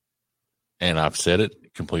 And I've said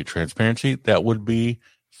it, complete transparency. That would be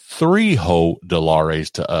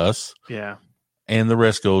 $3 to us. Yeah. And the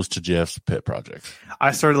rest goes to Jeff's pet project.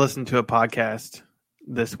 I started listening to a podcast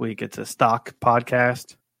this week. It's a stock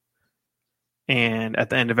podcast. And at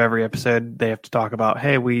the end of every episode, they have to talk about,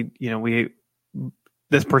 hey,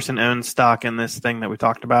 this person owns stock in this thing that we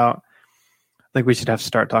talked about. I think we should have to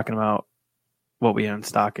start talking about what we own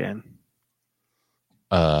stock in.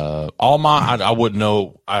 I wouldn't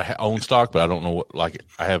know. I own stock, but I don't know what. Like,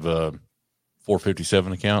 I have a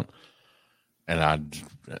 457 account, and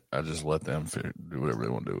I just let them do whatever they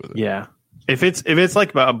want to do with it. Yeah, if it's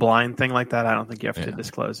like a blind thing like that, I don't think you have to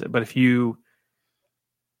disclose it. But if you,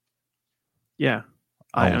 I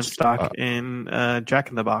own stock in Jack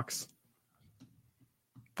in the Box.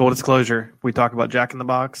 Full disclosure: we talk about Jack in the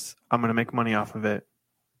Box. I'm going to make money off of it.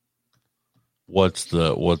 What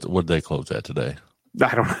did they close at today?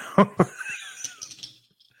 I don't know.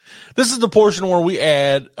 This is the portion where we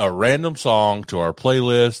add a random song to our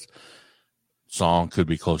playlist. Song could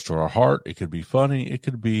be close to our heart. It could be funny. It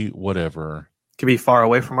could be whatever. It could be far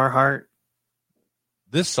away from our heart.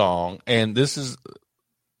 This song, and this is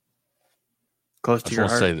close to your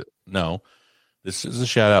heart. No, this is a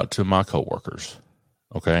shout out to my coworkers.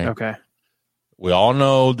 Okay. Okay. We all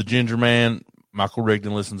know the Ginger Man. Michael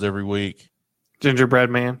Rigdon listens every week. Gingerbread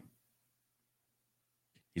Man.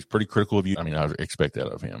 He's pretty critical of you. I mean, I expect that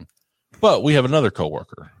of him. But we have another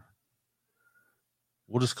coworker.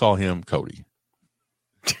 We'll just call him Cody.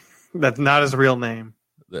 That's not his real name.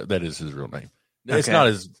 That is his real name. It's not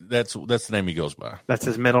his. That's the name he goes by. That's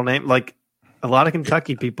his middle name. Like a lot of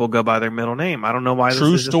Kentucky people go by their middle name. I don't know why.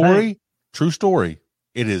 True story. True story.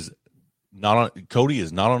 It is not on. Cody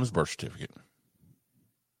is not on his birth certificate.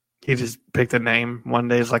 He just picked a name one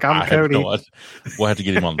day. He's like, I'm Cody. We'll have to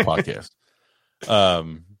get him on the podcast.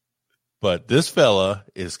 But this fella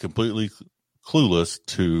is completely clueless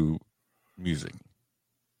to music.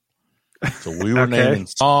 So we were naming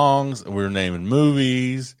songs, and we were naming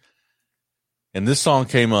movies, and this song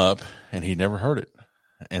came up, and he never heard it.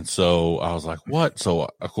 And so I was like, what? So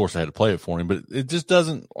of course I had to play it for him, but it just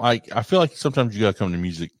doesn't like, I feel like sometimes you got to come to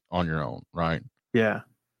music on your own, right? Yeah.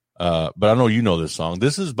 But I know you know this song.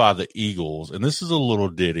 This is by the Eagles, and this is a little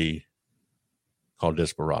ditty called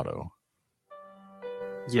Desperado.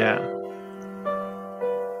 Yeah.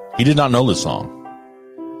 He did not know this song.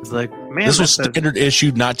 It's like, man, this was standard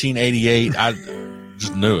issued 1988. I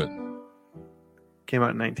just knew it. Came out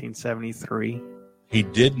in 1973. He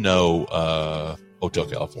did know Hotel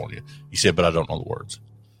California. He said, but I don't know the words.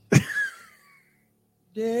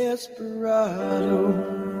 Desperado.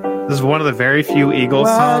 This is one of the very few Eagles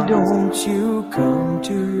songs. Why don't you come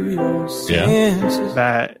to your senses?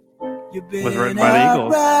 That was written by the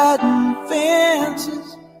Eagles. Riding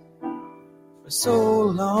fences for so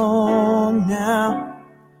long now.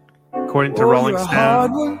 According to Rolling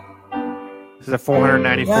Stone, this is the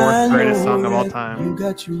 494th greatest song of all time.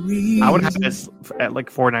 I would have this at like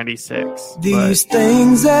 496. These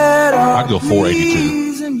things that I'd go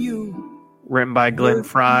 482. Written by Glenn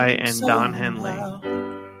Fry and Don Henley.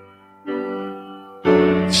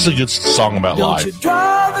 This is a good song about life. Don't you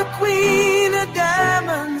draw the queen of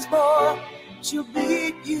diamonds, boy. She'll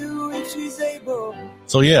beat you if she's able.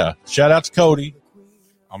 So yeah, shout out to Cody.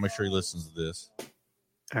 I'll make sure he listens to this.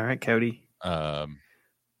 All right, Cody.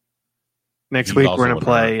 Next week we're gonna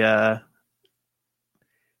play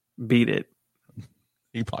Beat It.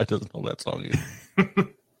 He probably doesn't know that song either.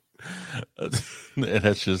 And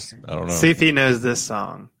that's just, I don't know. See if he knows this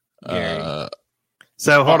song.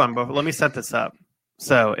 So hold on, but let me set this up.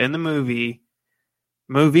 So in the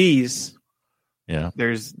movies, yeah,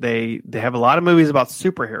 they have a lot of movies about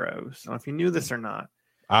superheroes. I don't know if you knew this or not.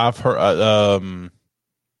 I've heard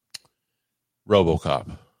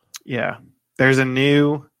RoboCop. Yeah, there's a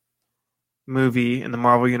new movie in the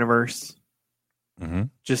Marvel universe. Mm-hmm.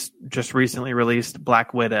 Just recently released,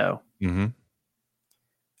 Black Widow. Mm-hmm.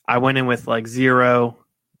 I went in with like zero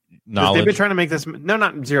knowledge. They've been trying to make this. No,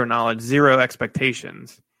 not zero knowledge, zero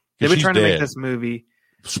expectations. They've been trying to make this movie.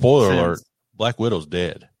 Spoiler alert: Black Widow's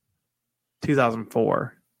dead.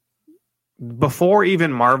 2004. Before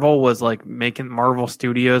even Marvel was like making, Marvel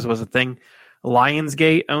Studios was a thing.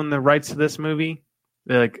 Lionsgate owned the rights to this movie.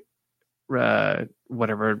 They like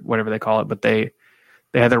whatever they call it, but they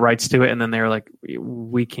had the rights to it, and then they were like,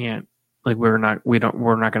 we can't. Like we're not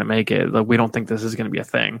going to make it. Like we don't think this is going to be a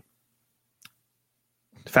thing.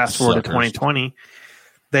 Fast forward to 2020,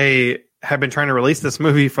 they have been trying to release this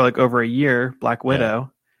movie for like over a year, Black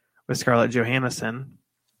Widow, with Scarlett Johansson,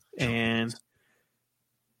 and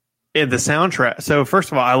the soundtrack. So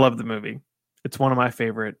first of all, I love the movie. It's one of my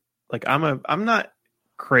favorite. Like I'm not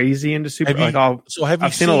crazy into super.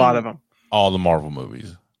 I've seen a lot of them. All the Marvel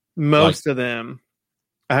movies, most of them.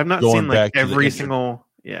 I have not seen like every single.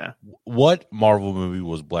 Yeah. What Marvel movie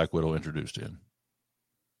was Black Widow introduced in?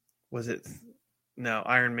 Was it? No,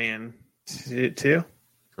 Iron Man Two?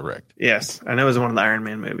 Correct. Yes, I know it was one of the Iron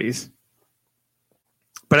Man movies.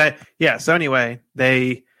 But so anyway,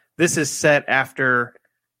 this is set after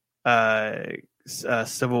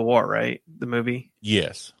Civil War, right? The movie?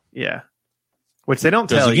 Yes. Yeah. Which they don't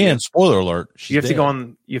tell you. Again, spoiler alert. You have to go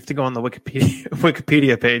on the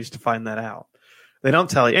Wikipedia page to find that out. They don't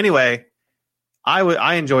tell you. Anyway,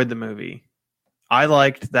 I enjoyed the movie. I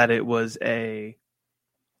liked that it was a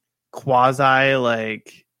quasi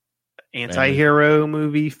like anti-hero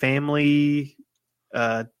movie, family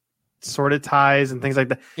sort of ties and things like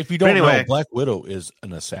that. If you don't know, Black Widow is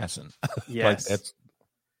an assassin. Yes.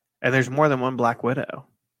 And there's more than one Black Widow.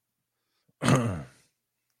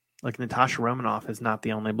 Like Natasha Romanoff is not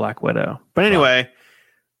the only Black Widow. But anyway,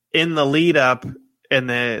 in the lead up and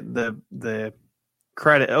the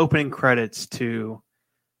opening credits to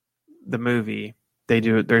the movie,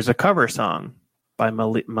 there's a cover song by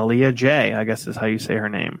Malia J, I guess is how you say her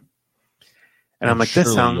name. And I'm like,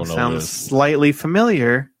 this song sounds slightly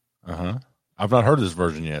familiar. Uh-huh. I've not heard this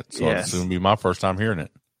version yet, so it's going to be my first time hearing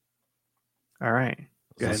it. All right.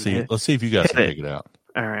 Let's see if you guys can figure it out.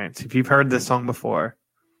 All right. So if you've heard this song before.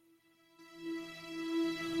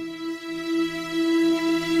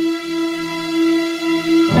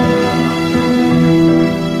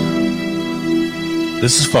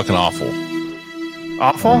 This is fucking awful.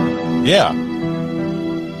 Awful? Yeah.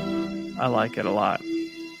 I like it a lot.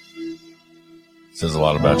 Says a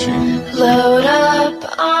lot about you. Load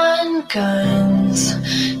up on guns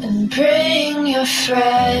and bring your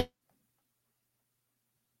friends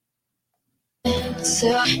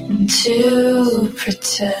to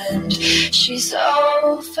pretend she's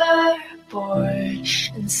overboard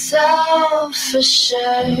and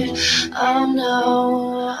self-assured. Oh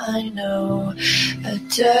no, I know a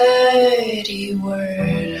dirty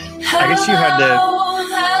word. I guess you had to.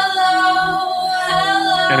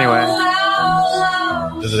 Anyway.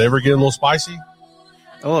 Does it ever get a little spicy?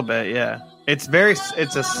 A little bit, yeah. It's a very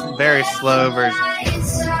slow version.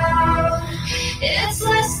 It's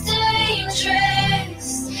less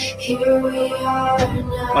dangerous. Here we are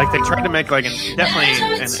now. Like they tried to make definitely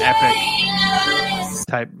an epic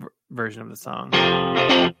type version of the song.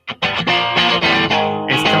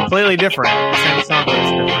 It's completely different. The same song, but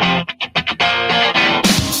it's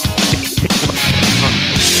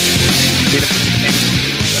different.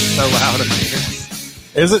 That's so loud in my ears.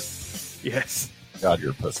 Is it? Yes. God,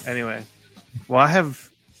 you're a pussy. Anyway, well, I have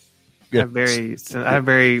very,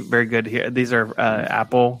 very good here. These are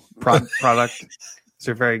Apple product.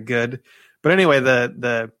 They're very good. But anyway,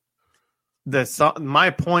 the song. My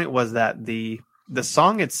point was that the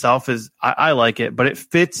song itself is I like it, but it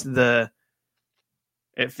fits like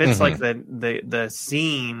the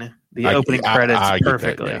scene, the opening credits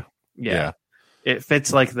perfectly. That, yeah. It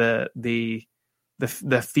fits like the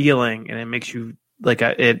feeling, and it makes you. Like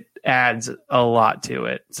it adds a lot to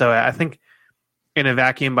it. So I think in a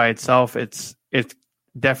vacuum by itself, it's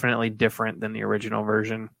definitely different than the original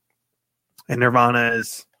version. And Nirvana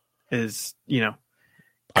is iconic.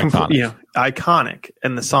 Iconic.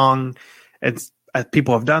 And the song,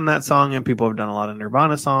 people have done that song, and people have done a lot of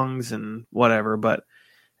Nirvana songs and whatever. But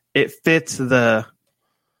it fits the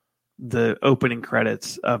opening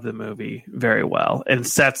credits of the movie very well, and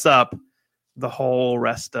sets up the whole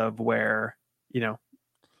rest of where.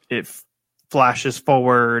 It flashes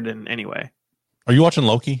forward, and anyway. Are you watching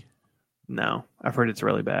Loki? No, I've heard it's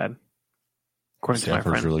really bad. According to my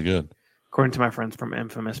friends, it's really good. According to my friends from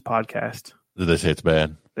Infamous Podcast, did they say it's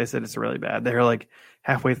bad? They said it's really bad. They're like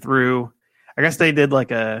halfway through. I guess they did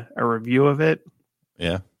like a review of it.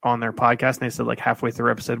 Yeah. On their podcast, and they said like halfway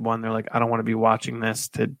through episode 1, they're like, I don't want to be watching this.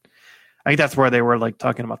 I think that's where they were like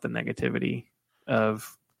talking about the negativity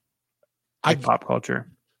of pop culture.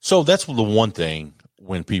 So that's the one thing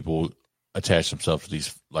when people attach themselves to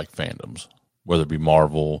these like fandoms, whether it be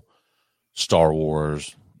Marvel, Star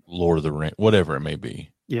Wars, Lord of the Rings, whatever it may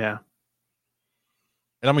be. Yeah.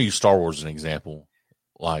 And I'm going to use Star Wars as an example.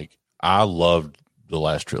 Like, I loved the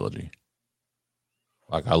last trilogy.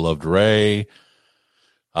 Like, I loved Rey.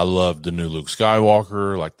 I loved the new Luke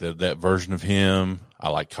Skywalker, like that version of him. I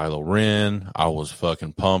like Kylo Ren. I was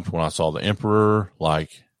fucking pumped when I saw the Emperor.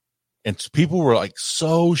 Like, and people were like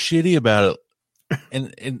so shitty about it.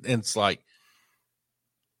 And it's like,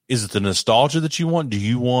 is it the nostalgia that you want? Do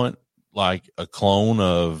you want like a clone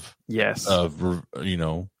of Revenge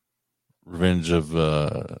of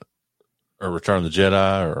or Return of the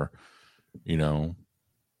Jedi, or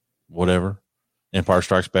whatever, Empire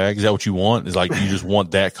Strikes Back? Is that what you want? Is like you just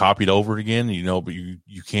want that copied over again, but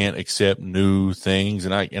you can't accept new things,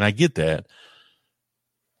 and I get that.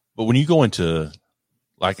 But when you go into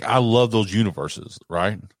like, I love those universes,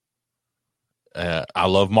 right? I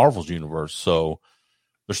love Marvel's universe, so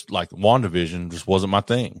there's like WandaVision just wasn't my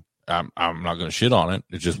thing. I'm not going to shit on it.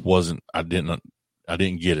 It just wasn't. I didn't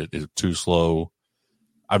get it. It's too slow.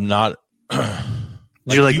 I'm not.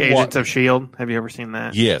 Did you like Agents of S.H.I.E.L.D.? Have you ever seen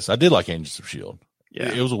that? Yes, I did like Agents of S.H.I.E.L.D.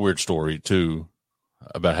 Yeah. It was a weird story, too,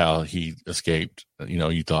 about how he escaped.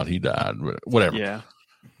 You thought he died, whatever. Yeah.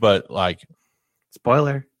 But, like...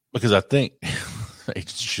 Spoiler. Because I think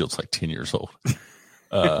Agents of S.H.I.E.L.D.'s like 10 years old.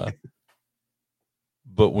 But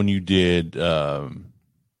when you did Falcon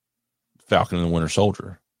and the Winter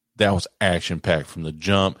Soldier, that was action-packed from the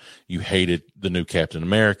jump. You hated the new Captain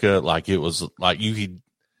America. Like, it was like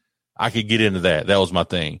I could get into that. That was my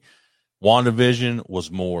thing. WandaVision was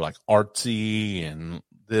more like artsy and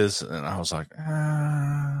this, and I was like,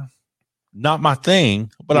 not my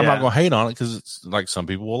thing, but I'm not going to hate on it because it's like some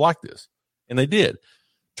people will like this. And they did.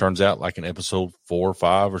 Turns out like in episode 4,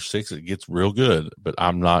 5, or 6, it gets real good, but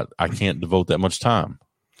I can't devote that much time.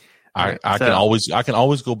 I can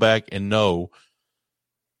always go back and know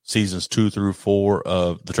seasons 2 through 4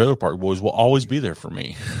 of the Trailer Park Boys will always be there for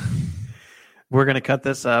me. We're going to cut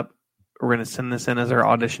this up. We're going to send this in as our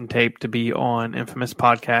audition tape to be on Infamous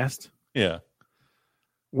Podcast. Yeah.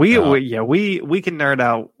 We can nerd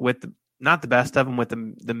out with not the best of them, with the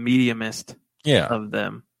mediumist of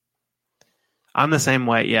them. I'm the same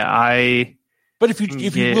way. Yeah. But if you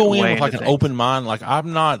go in with like an open mind, like I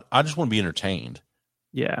just want to be entertained.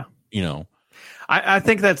 Yeah. I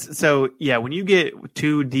think that's so. Yeah, when you get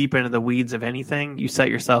too deep into the weeds of anything, you set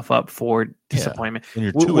yourself up for disappointment. And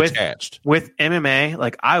you're too attached. With MMA,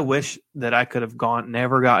 like I wish that I could have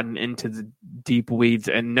never gotten into the deep weeds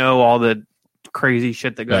and know all the crazy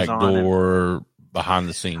shit that goes on. Backdoor, behind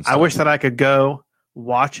the scenes. I wish that I could go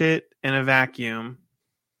watch it in a vacuum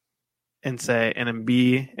and then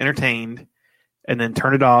be entertained, and then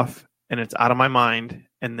turn it off, and it's out of my mind,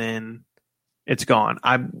 and then it's gone.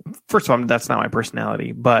 First of all, that's not my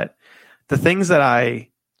personality, but the things that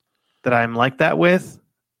I'm like that with,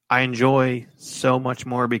 I enjoy so much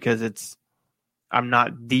more because I'm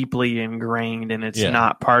not deeply ingrained, and it's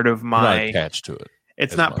not part of my not attached to it.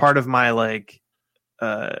 It's not part of my like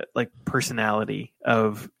personality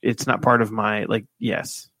of. It's not part of my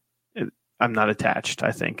I'm not attached,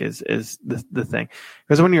 I think is the thing.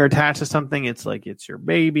 Because when you're attached to something, it's like it's your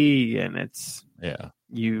baby, and it's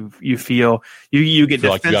you feel you get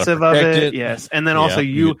defensive of it. Yes. And then also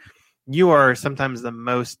you are sometimes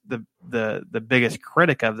the biggest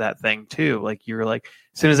critic of that thing too. Like you're like,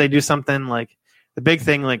 as soon as they do something, like the big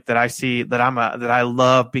thing like that I see that I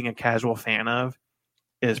love being a casual fan of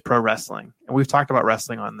is pro wrestling. And we've talked about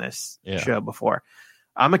wrestling on this show before.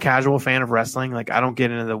 I'm a casual fan of wrestling. Like I don't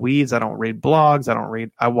get into the weeds. I don't read blogs.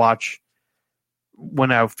 I watch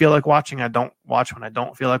when I feel like watching. I don't watch when I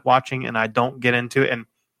don't feel like watching, and I don't get into it. And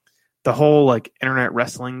the whole like internet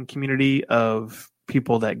wrestling community of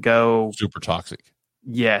people that go super toxic.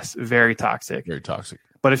 Yes. Very toxic. Very toxic.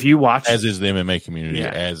 But if you watch, as is the MMA community,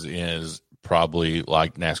 as is probably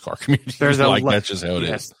like NASCAR community. That's just how it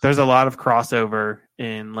is. There's a lot of crossover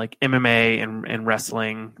in like MMA and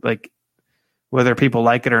wrestling, like, whether people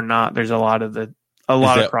like it or not, there's a lot of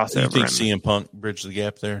crossover. You think CM Punk bridged the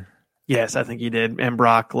gap there? Yes, I think he did. And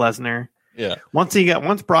Brock Lesnar. Yeah. Once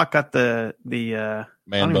Brock got the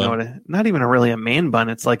man bun. Not even really a man bun.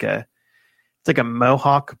 It's like a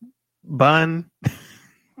mohawk bun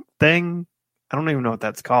thing. I don't even know what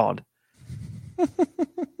that's called.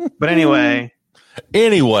 But anyway,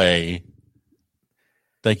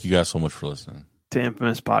 thank you guys so much for listening to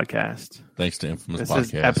Infamous Podcast. Thanks to Infamous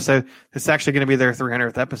Podcast. This is actually going to be their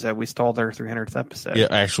 300th episode. We stole their 300th episode. Yeah,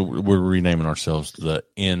 actually, we're renaming ourselves the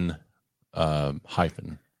N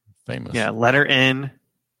hyphen famous. Yeah, letter N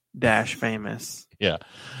dash famous. Yeah.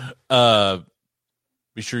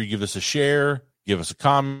 Be sure you give us a share, give us a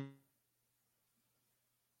comment,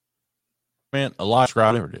 a like,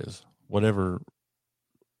 subscribe, whatever it is. Whatever.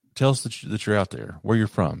 Tell us that you're out there, where you're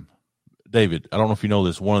from. David, I don't know if you know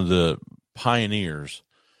this, one of the pioneers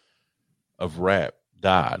of rap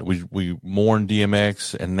died. We mourned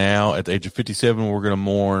DMX, and now at the age of 57, we're going to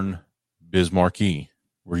mourn Biz Markie.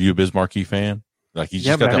 Were you a Biz Markie fan? Like he's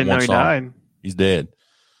just got that one song. Died. He's dead.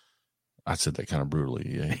 I said that kind of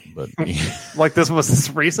brutally, but like this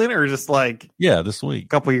was recent or just like this week, a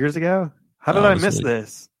couple years ago. How did I miss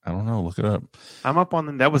this? I don't know. Look it up. I'm up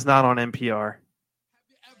on that was not on NPR.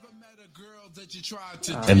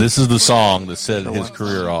 And this is the song that set his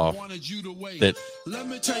career off. That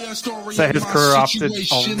set his career off to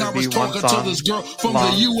only be one song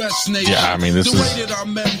long. Yeah, I mean, this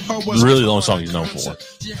is really the only song he's known for.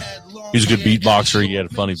 He's a good beatboxer. He had a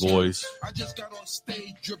funny voice.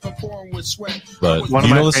 But One of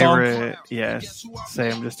you my know the favorite, yes,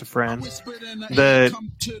 Say I'm Just a Friend.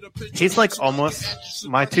 He's like almost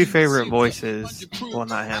my two favorite voices. Well,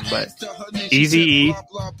 not him, but Eazy-E.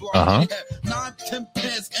 Uh-huh.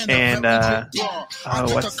 And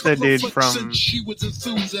what's the dude from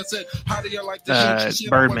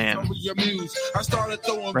Birdman?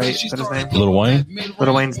 Right, is that his name? Lil Wayne?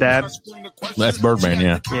 Lil Wayne's dad. That's Birdman,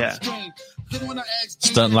 yeah. Yeah.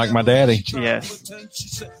 Stunting like my daddy. Yes.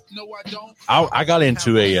 I got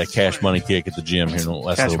into a Cash Money kick at the gym here in the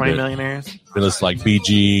last Cash little Money bit. Millionaires. It looks like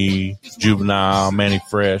BG, Juvenile, Manny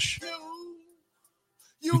Fresh.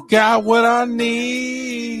 You got what I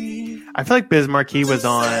need. I feel like Biz Markie was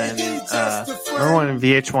on. Remember when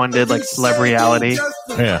VH1 did like Celebrity?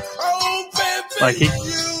 Yeah. Like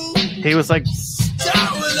he was like.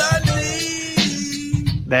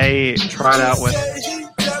 They tried out with.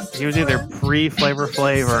 He was either pre-Flavor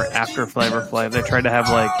Flav or after Flavor Flav. They tried to have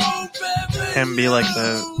like him be like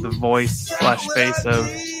the voice / face of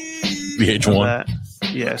VH1.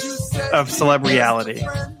 Yes, of Celebrity.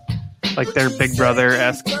 Like their Big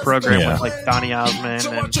Brother-esque program with like Donny Osmond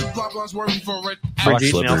and Brigitte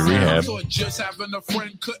Celebrity Rehab.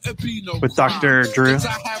 with Dr. Drew.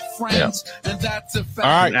 Yeah. All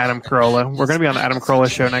right. And Adam Carolla. We're going to be on the Adam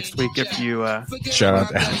Carolla show next week if you shout out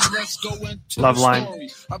to Adam Carolla. Love line.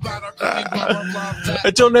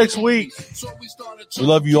 Until next week. We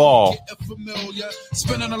love you all.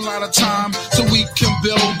 Spending a lot of time so we can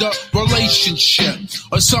build a relationship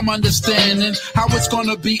or some understanding how it's going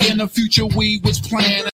to be in the future we was planning.